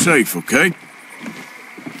somewhere safe, okay?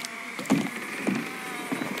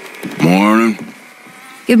 Morning.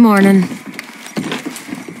 Good morning.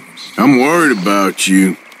 I'm worried about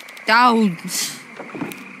you. Oh,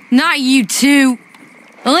 not you two.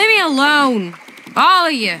 Leave me alone. All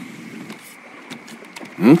of you.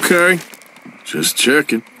 Okay. Just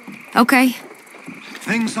checking. Okay.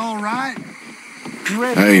 Things all right?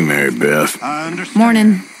 Hey, Mary Beth. I understand.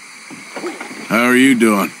 Morning. How are you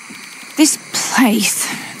doing? This place,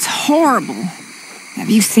 it's horrible. Have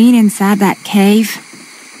you seen inside that cave?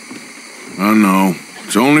 I know.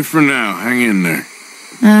 It's only for now. Hang in there.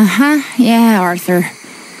 Uh-huh. Yeah, Arthur.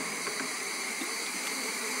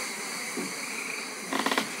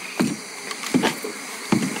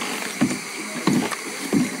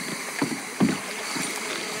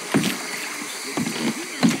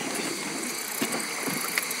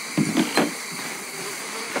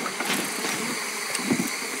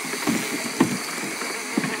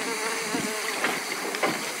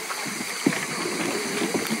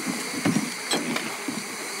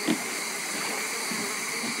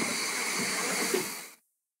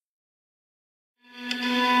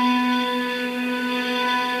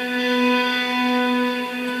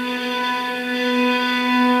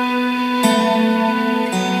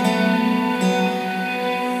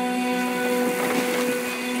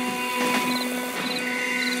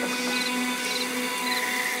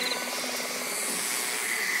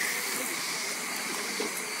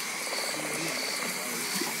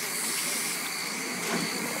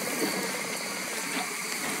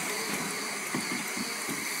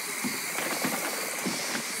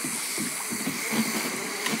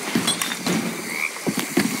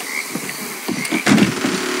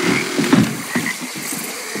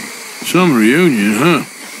 Some reunion, huh?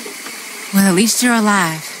 Well, at least you're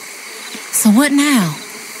alive. So what now?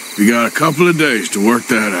 We got a couple of days to work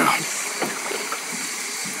that out.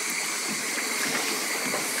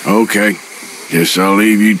 Okay. Guess I'll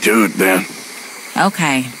leave you to it then.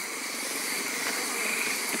 Okay.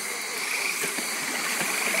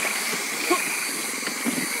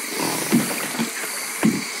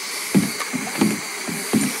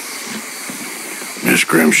 Miss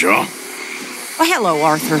Grimshaw? Oh, hello,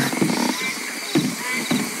 Arthur.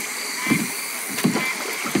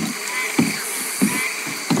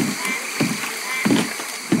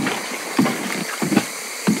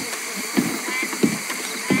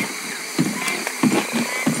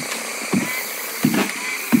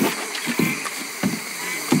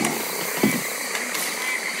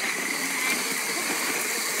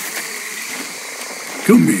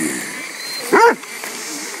 Come here.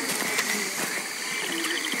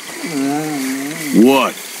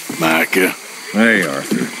 What, Micah? Hey,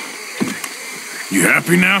 Arthur. You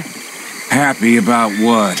happy now? Happy about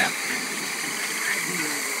what?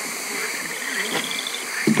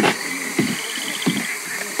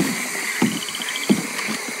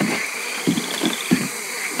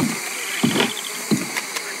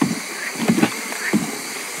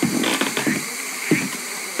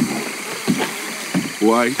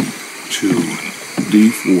 White 2,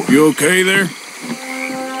 D4. You okay there?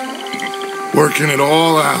 Working it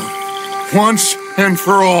all out. Once and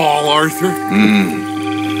for all, Arthur.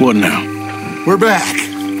 What now? We're back,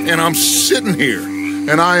 and I'm sitting here,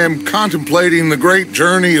 and I am contemplating the great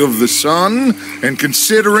journey of the sun and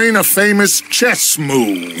considering a famous chess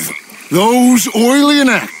move. Those oily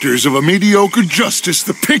enactors of a mediocre justice,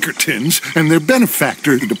 the Pinkertons, and their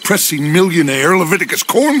benefactor, the depressing millionaire Leviticus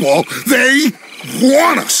Cornwall, they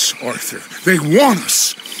want us, Arthur. They want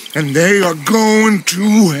us. And they are going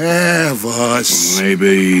to have us.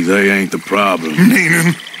 Maybe they ain't the problem.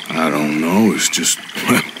 Meaning? I don't know. It's just...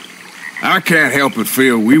 I can't help but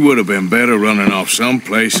feel we would have been better running off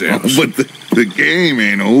someplace else. But the game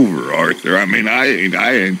ain't over, Arthur. I mean, I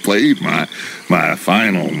ain't played my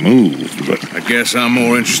final move, but... I guess I'm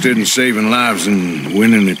more interested in saving lives than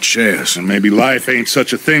winning at chess. And maybe life ain't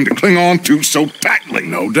such a thing to cling on to so tightly.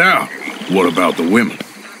 No doubt. What about the women?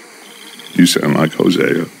 You sound like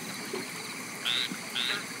Hosea.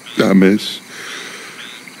 I miss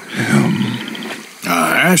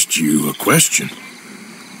I asked you a question.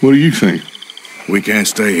 What do you think? We can't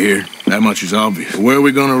stay here. That much is obvious. Where are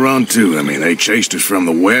we gonna run to? I mean, they chased us from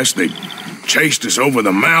the west. They chased us over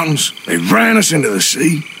the mountains. They ran us into the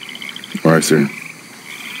sea. Arthur,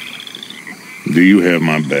 do you have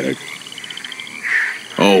my back?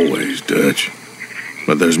 Always, Dutch.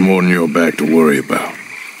 But there's more than your back to worry about.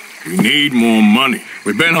 We need more money.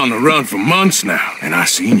 We've been on the run for months now, and I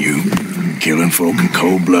seen you killing folk in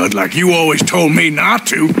cold blood like you always told me not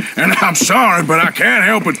to. And I'm sorry, but I can't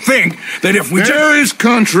help but think that if we There is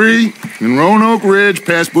country in Roanoke Ridge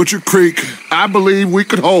past Butcher Creek I believe we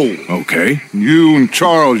could hold. Okay. You and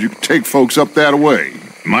Charles, you could take folks up that way.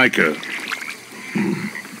 Micah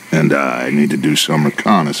and I need to do some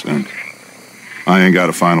reconnaissance. I ain't got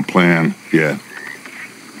a final plan yet.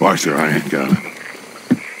 Arthur, I ain't got it.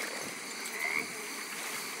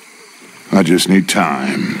 I just need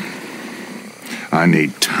time. I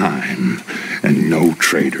need time and no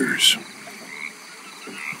traitors.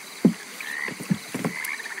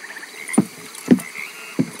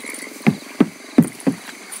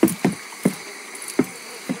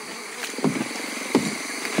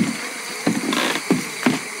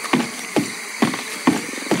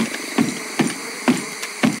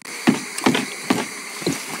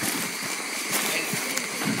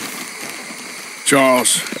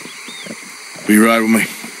 Charles, will you ride with me?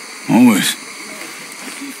 Always.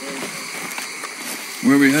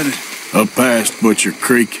 Where are we headed? Up past Butcher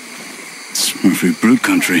Creek. It's MURFREE BROOD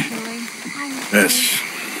country. That's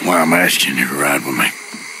why I'm asking you to ride with me.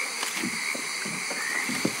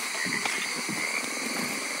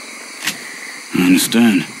 I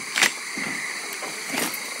understand.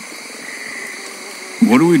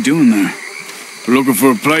 What are we doing there? We're looking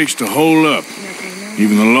for a place to hole up.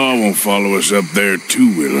 Even the law won't follow us up there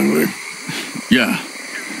too willingly. Yeah.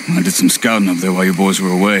 I did some scouting up there while you boys were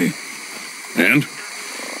away. And?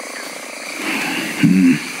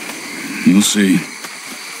 You'll see.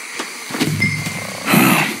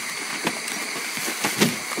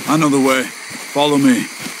 I know the way. Follow me.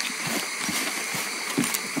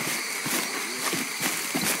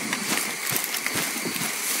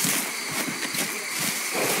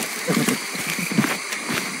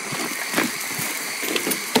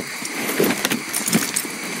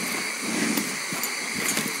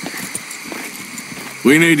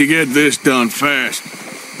 We need to get this done fast.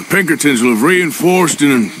 The Pinkertons will have reinforced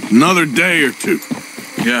in another day or two.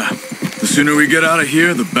 Yeah. The sooner we get out of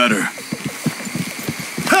here, the better.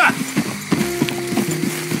 Ha!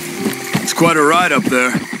 It's quite a ride up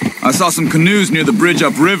there. I saw some canoes near the bridge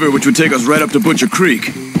upriver, which would take us right up to Butcher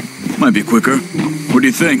Creek. Might be quicker. What do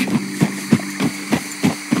you think?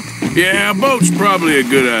 Yeah, a boat's probably a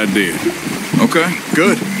good idea. Okay,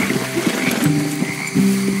 good.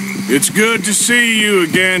 It's good to see you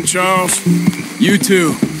again, Charles. You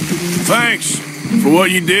too. Thanks for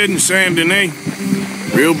what you did in Saint Denis.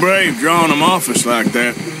 Real brave drawing them off us like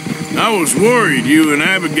that. I was worried you and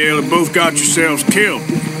Abigail had both got yourselves killed.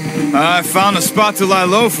 I found a spot to lie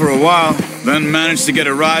low for a while, then managed to get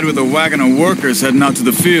a ride with a wagon of workers heading out to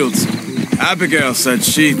the fields. Abigail said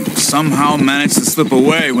she somehow managed to slip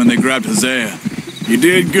away when they grabbed Hosea. You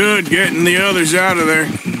did good getting the others out of there.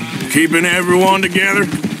 Keeping everyone together.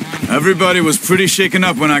 Everybody was pretty shaken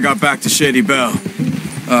up when I got back to Shady Belle.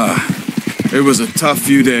 It was a tough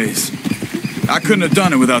few days. I couldn't have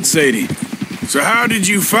done it without Sadie. So how did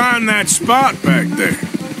you find that spot back there?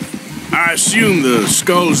 I assume the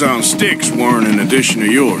skulls on sticks weren't an addition of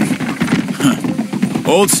yours.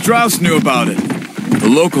 Old Strauss knew about it. The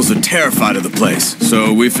locals are terrified of the place,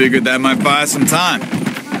 so we figured that might buy us some time.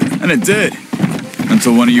 And it did.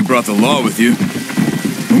 Until one of you brought the law with you.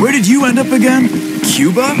 Where did you end up again?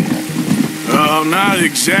 Cuba? Oh, not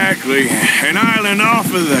exactly. An island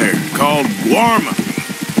off of there called GUARMA.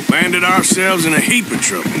 Landed ourselves in a heap of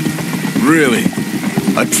trouble. Really?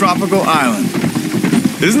 A tropical island?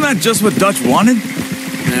 Isn't that just what Dutch wanted?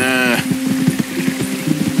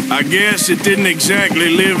 I guess it didn't exactly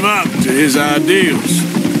live up to his ideals.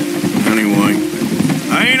 Anyway,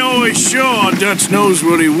 I ain't always sure Dutch knows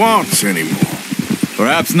what he wants anymore.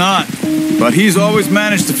 Perhaps not, but he's always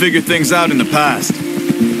managed to figure things out in the past.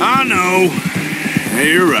 I know.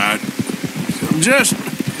 Hey, you're right.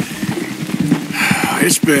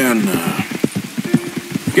 It's been,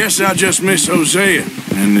 guess I just miss Hosea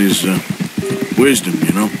and his, wisdom,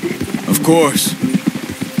 you know? Of course.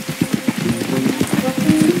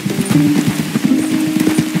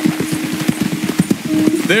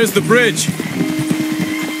 There's the bridge.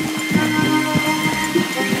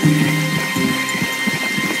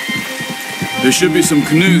 There should be some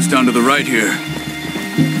canoes down to the right here.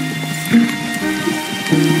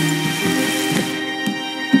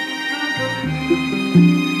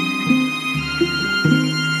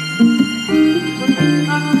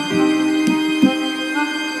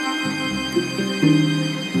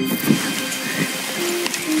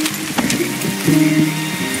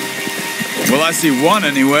 I see one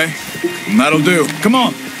anyway. And that'll do. Come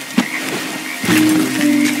on.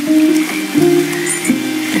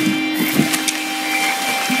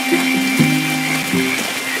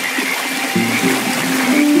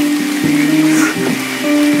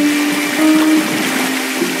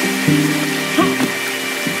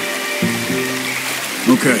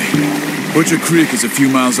 Okay, Butcher Creek is a few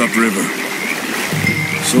miles upriver.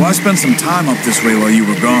 So I spent some time up this way while you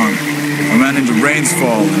were gone. I ran into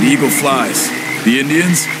Rainsfall and Eagle Flies, the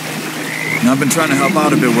Indians, and I've been trying to help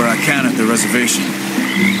out a bit where I can at the reservation.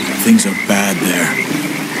 Things are bad there.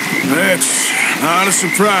 That's not a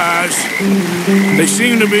surprise. They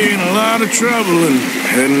seem to be in a lot of trouble and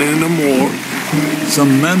heading into more.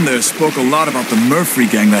 Some men there spoke a lot about the MURFREE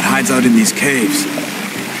gang that hides out in these caves.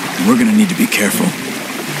 And we're gonna need to be careful.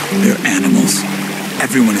 They're animals.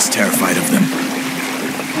 Everyone is terrified of them.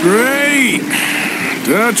 Great!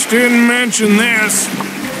 Dutch didn't mention this.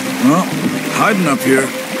 Well, hiding up here,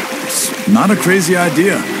 it's not a crazy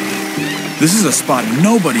idea. This is a spot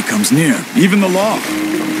nobody comes near, even the law.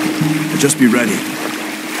 But just be ready.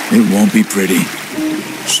 It won't be pretty.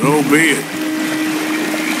 So be it.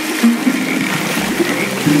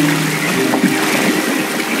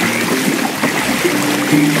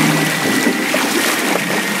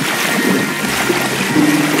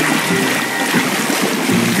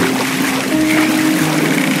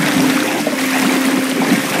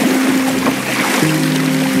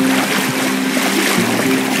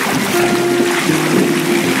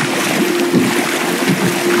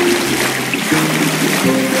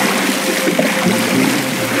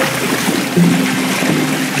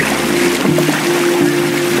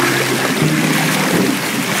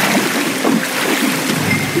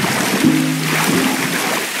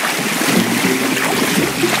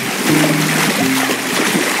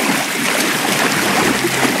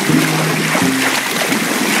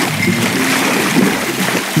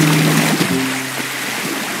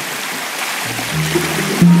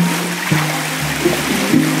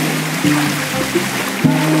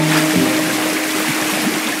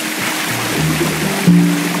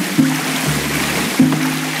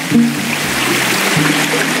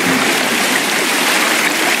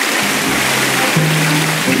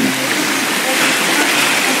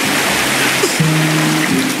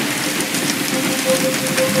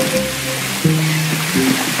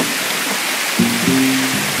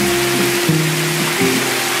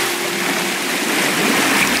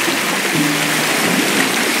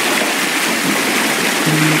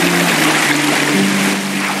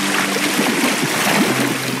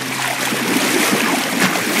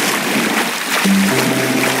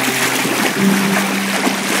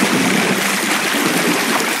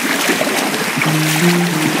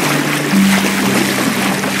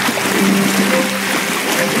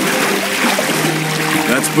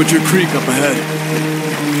 Butcher Creek up ahead.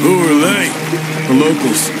 Who are they? The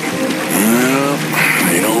locals. Well,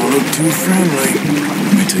 they don't look too friendly.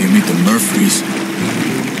 Wait till you meet the MURFREEs.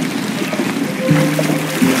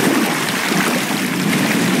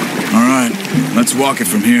 All right, let's walk it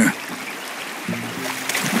from here.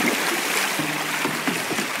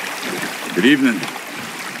 Good evening.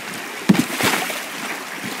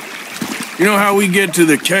 You know how we get to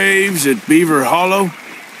the caves at Beaver Hollow?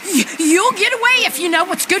 You'll get away if you know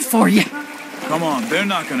what's good for you. Come on, they're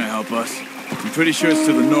not gonna help us. I'm pretty sure it's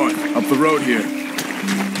to the north, up the road here.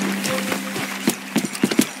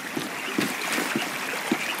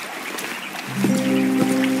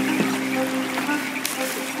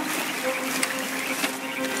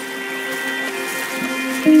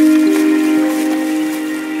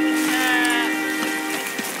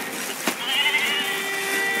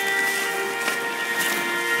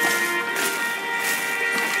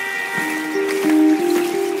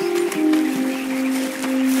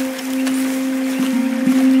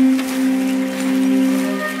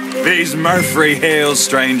 These MURFREE hills,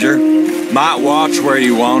 stranger. Might watch where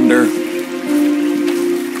you wander.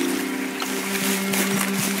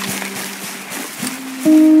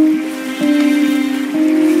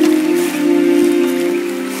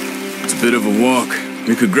 It's a bit of a walk.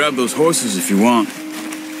 We could grab those horses if you want.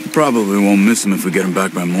 You probably won't miss them if we get them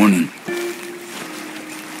back by morning.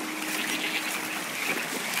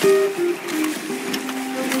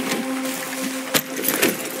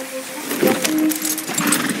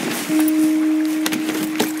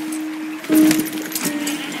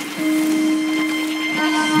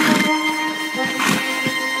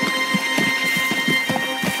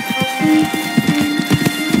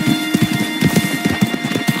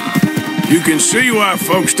 You can see why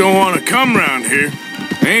folks don't want to come around here.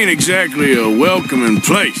 Ain't exactly a welcoming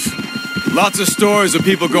place. Lots of stories of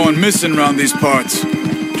people going missing around these parts.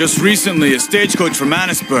 Just recently, a stagecoach from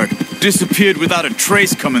Annisburg disappeared without a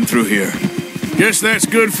trace coming through here. Guess that's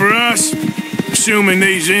good for us. Assuming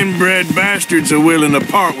these inbred bastards are willing to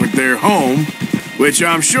part with their home, which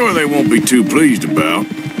I'm sure they won't be too pleased about.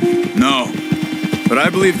 No, but I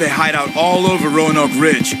believe they hide out all over Roanoke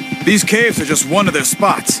Ridge. These caves are just one of their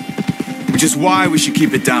spots, which is why we should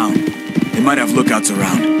keep it down. They might have lookouts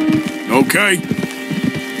around. Okay.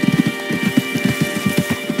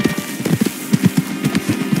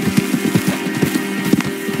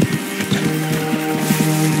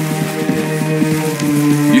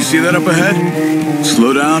 You see that up ahead?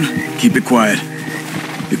 Slow down, keep it quiet.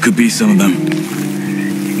 It could be some of them.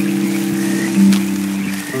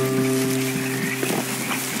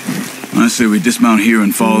 I say we dismount here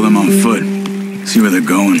and follow them on foot. See where they're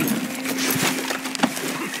going.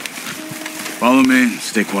 Follow me and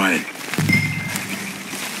stay quiet.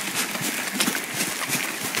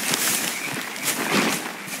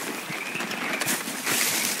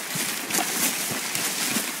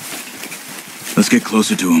 Let's get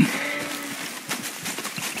closer to him.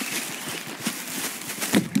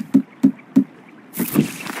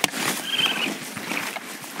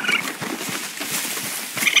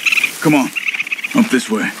 Come on, up this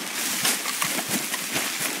way.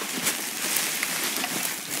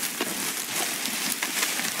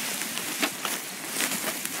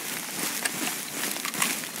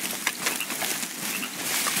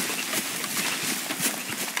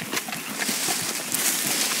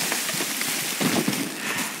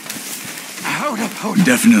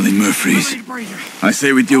 Definitely MURFREEs. I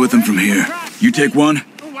say we deal with them from here. You take one,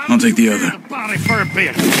 I'll take the other. Body for a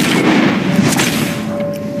bit.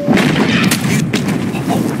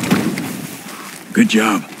 Good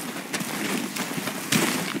job.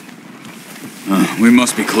 We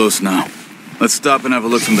must be close now. Let's stop and have a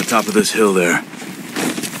look from the top of this hill there.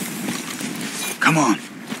 Come on.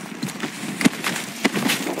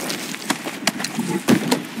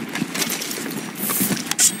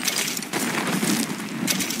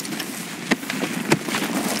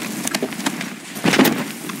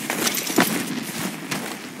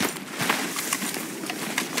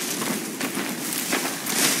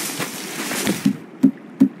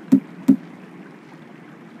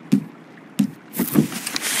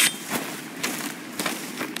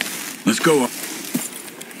 Let's go up.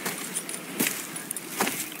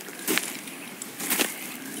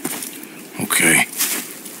 Okay.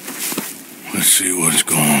 Let's see what's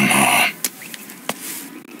going on.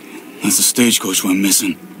 That's the stagecoach we're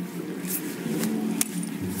missing.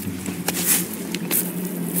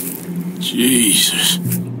 Jesus.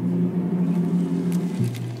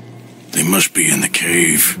 They must be in the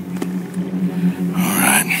cave. All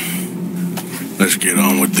right. Let's get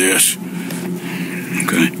on with this.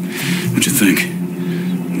 Okay. What you think?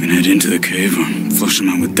 We can head into the cave or flush them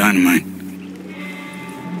out with dynamite?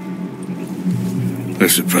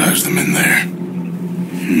 Let's surprise them in there.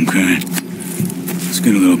 Okay. Let's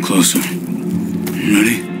get a little closer.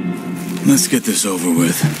 Ready? Let's get this over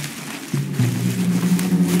with.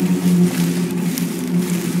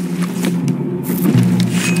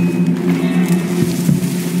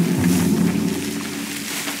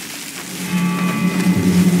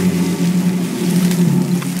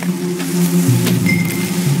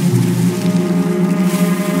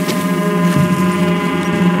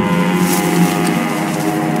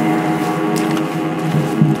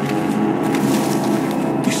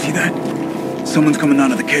 Someone's coming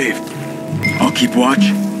out of the cave. I'll keep watch.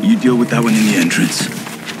 You deal with that one in the entrance.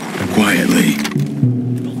 Quietly.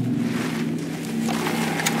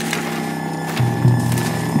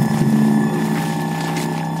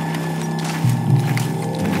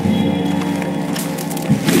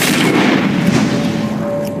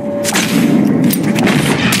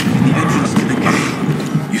 The entrance to the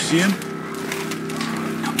cave. You see him?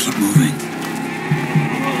 Now keep moving.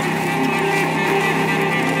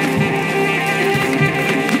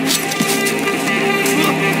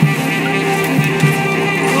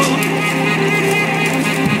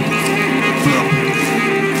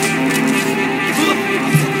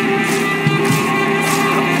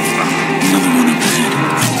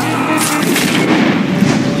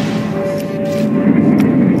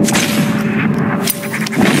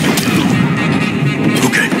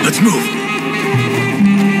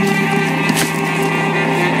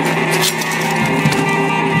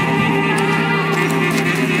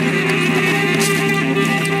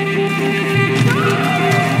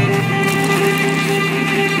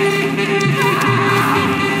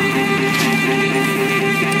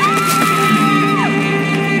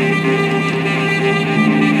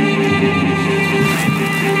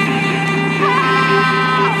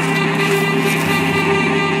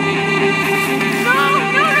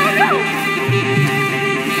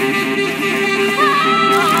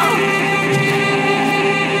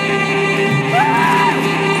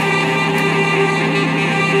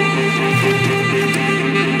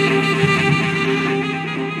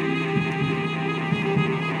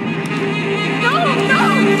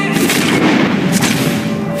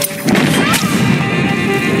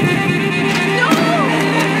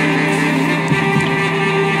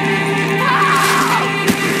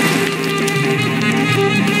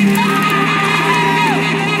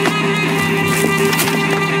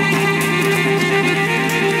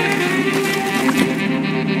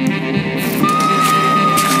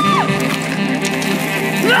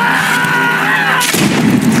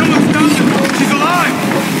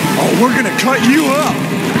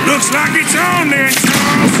 on then,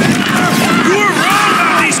 Charles! You were wrong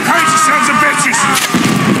about these crazy sons of bitches!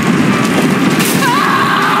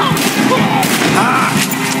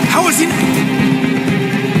 How is he?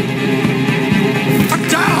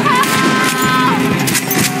 Down!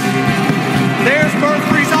 There's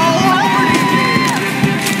Murfrees all over you!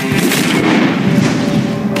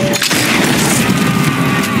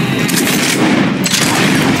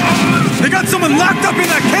 They got someone locked up in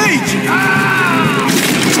that cage!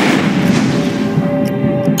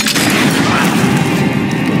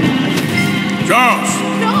 Charles!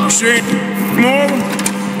 No! You see more of them?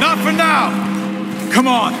 Not for now! Come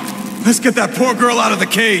on, let's get that poor girl out of the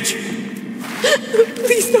cage.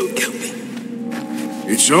 Please don't kill me.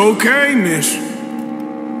 It's okay, miss.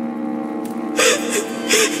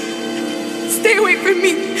 Stay away from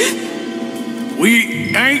me.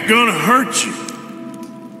 We ain't gonna hurt you.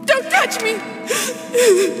 Don't touch me.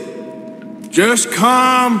 Just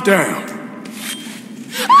calm down.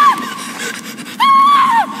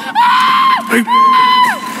 Hey.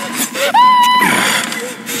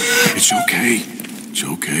 It's okay. It's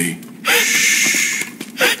okay. Shh.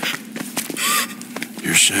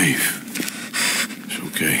 You're safe. It's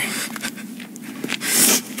okay.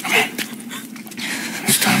 Come on.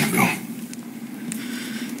 It's time to go.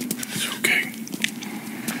 It's okay.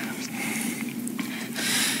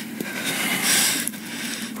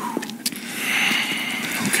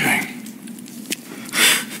 Okay.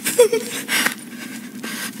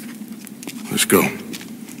 Let's go.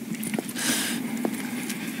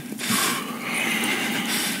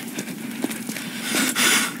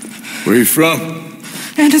 Where are you from?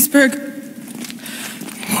 Andersburg.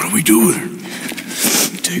 What do we do with her?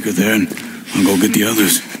 Take her there and I'll go get the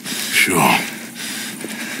others. Sure.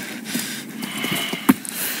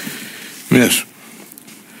 Miss,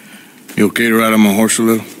 you okay to ride on my horse a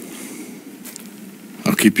little?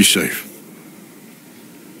 I'll keep you safe.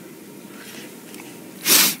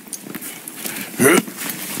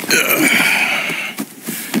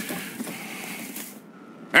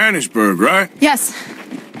 Annisburg, right? Yes.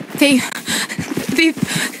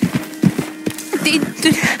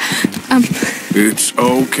 It's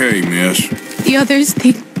okay, miss. The others,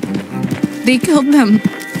 they killed them.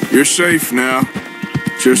 You're safe now.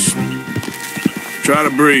 Just try to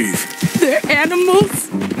breathe. They're animals.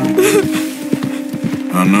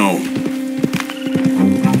 I know.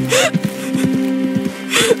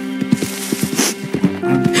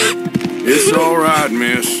 It's all right,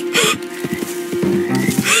 miss.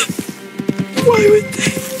 Why would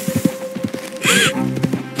they?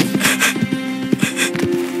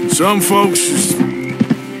 Some folks is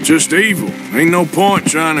just evil. Ain't no point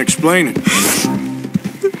trying to explain it.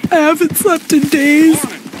 I haven't slept in days.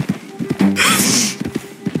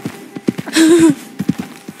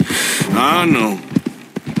 I know.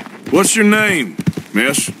 What's your name,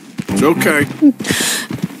 miss? It's okay.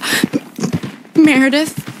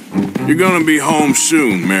 Meredith. You're gonna be home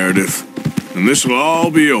soon, Meredith. And this will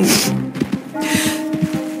all be over.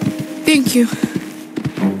 Thank you.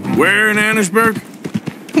 Where in Annisburg?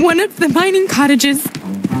 One of the mining cottages.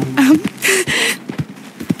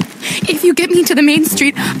 If you get me to the main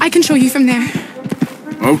street, I can show you from there.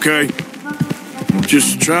 Okay.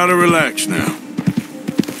 Just try to relax now.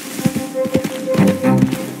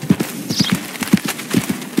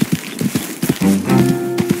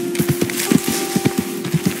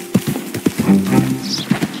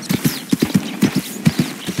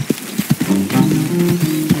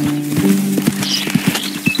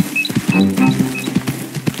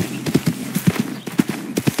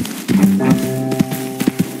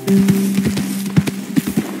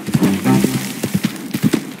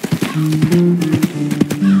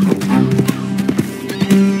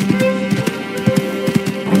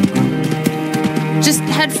 Just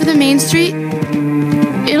head for the main street.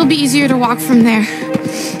 It'll be easier to walk from there.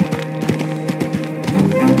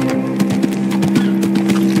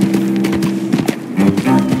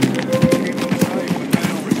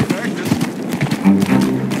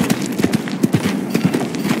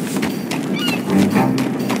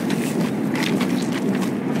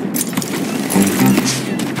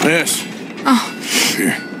 Yes. Oh.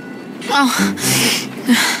 Here. Oh.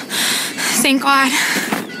 Thank God.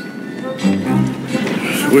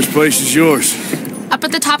 Which place is yours? Up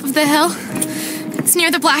at the top of the hill. It's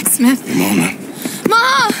near the blacksmith. Come on now.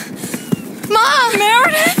 Mom! Mom!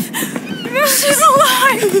 Meredith! She's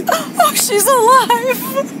alive! Oh, she's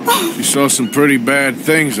alive! You saw some pretty bad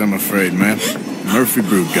things, I'm afraid, man. Murfree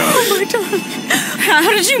Brood got Oh, my darling.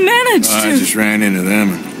 How did you manage to? I just ran into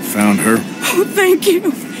them and found her. Oh, thank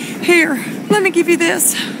you. Here, let me give you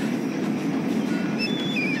this.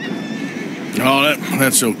 Oh,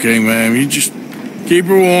 that's okay, ma'am. You just keep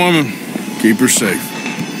her warm and keep her safe.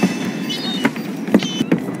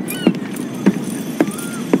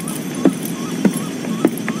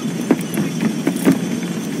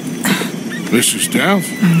 Mrs. Downs?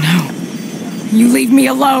 Oh, no. You leave me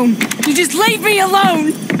alone. You just leave me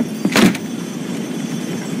alone.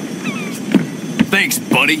 Thanks,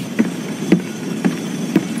 buddy.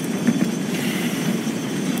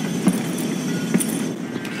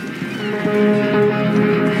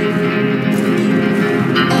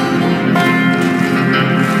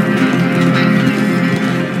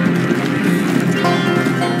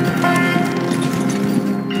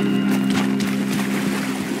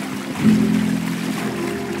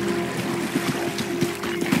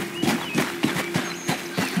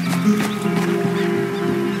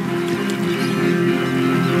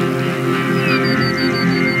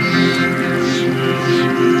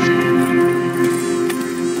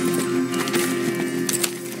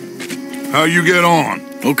 How you get on?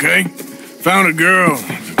 Okay. Found a girl.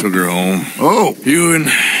 Took her home. Oh. You and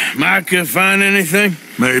Micah find anything?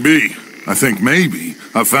 Maybe. I think maybe.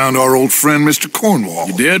 I found our old friend, Mr. Cornwall.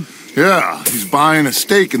 You did? Yeah. He's buying a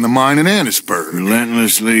stake in the mine in Annisburg.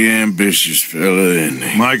 Relentlessly ambitious fella, isn't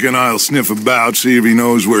he? Mike and I'll sniff about, see if he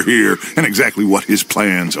knows we're here, and exactly what his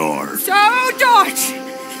plans are. So, Dutch,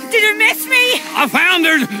 did you miss me? I found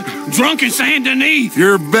her drunk in Saint Denis.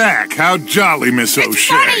 You're back. How jolly, Miss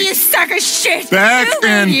O'Shea. Funny, you sack of shit. Back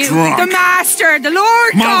and drunk. The Master, the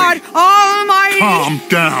Lord Molly, God Almighty. Calm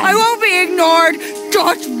down. I won't be ignored.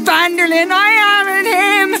 Dutch Vanderlyn, I am in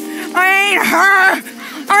him. I ain't her.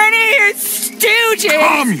 Or any of your stooges.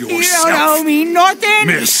 Calm yourself. You don't owe me nothing.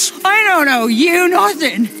 Miss. I don't owe you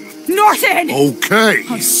nothing. Nothing. Okay.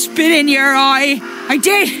 I'll spit in your eye. I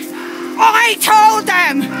did. I told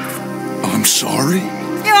them. I'm sorry?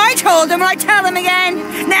 Yeah, I told them. I tell them again.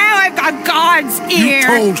 Now I've got God's ear.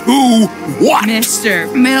 You told who what?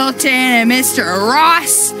 Mr. Milton and Mr.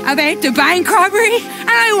 Ross about the bank robbery, and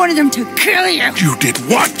I wanted them to kill you. You did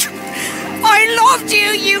what? I loved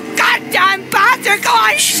you, you goddamn bastard! Go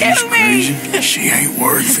on, shoot me! Crazy. She ain't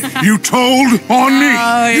worth it. You told on me.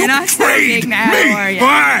 Oh, you're you not so betrayed big now, me. are you?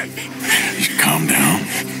 What? Just calm down.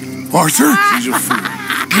 Arthur? She's a fool.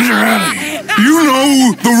 Get her out of here. You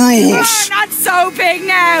know the rules. You're not so big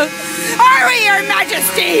now. Are we, Your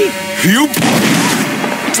Majesty? You...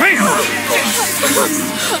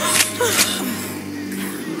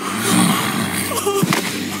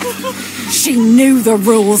 She knew the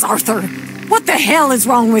rules, Arthur. What the hell is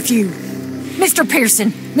wrong with you? Mr.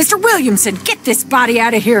 Pearson, Mr. Williamson, get this body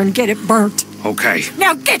out of here and get it burnt. Okay.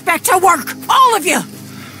 Now get back to work, all of you!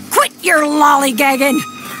 Quit your lollygagging!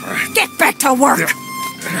 Get back to work!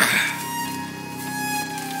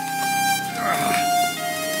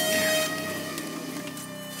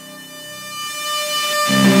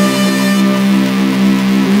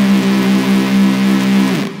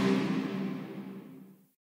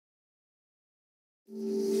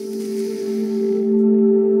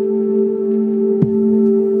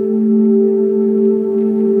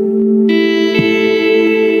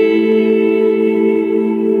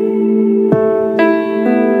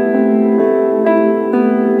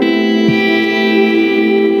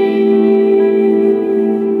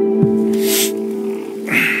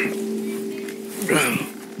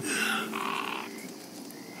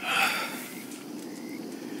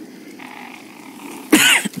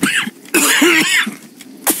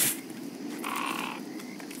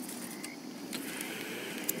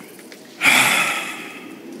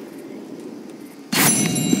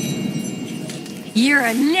 You're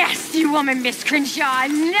a nasty woman, Miss Crenshaw. A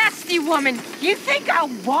nasty woman. You think I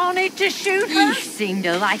wanted to shoot her? You seem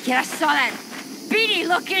to like it. I saw that beady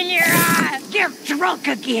look in your eye. You're drunk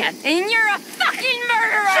again. And you're a fucking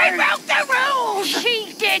murderer. She broke the rules.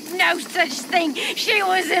 She did no such thing. She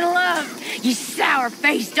was in love. You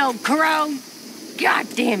sour-faced old crow.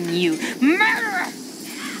 Goddamn you. Murderer.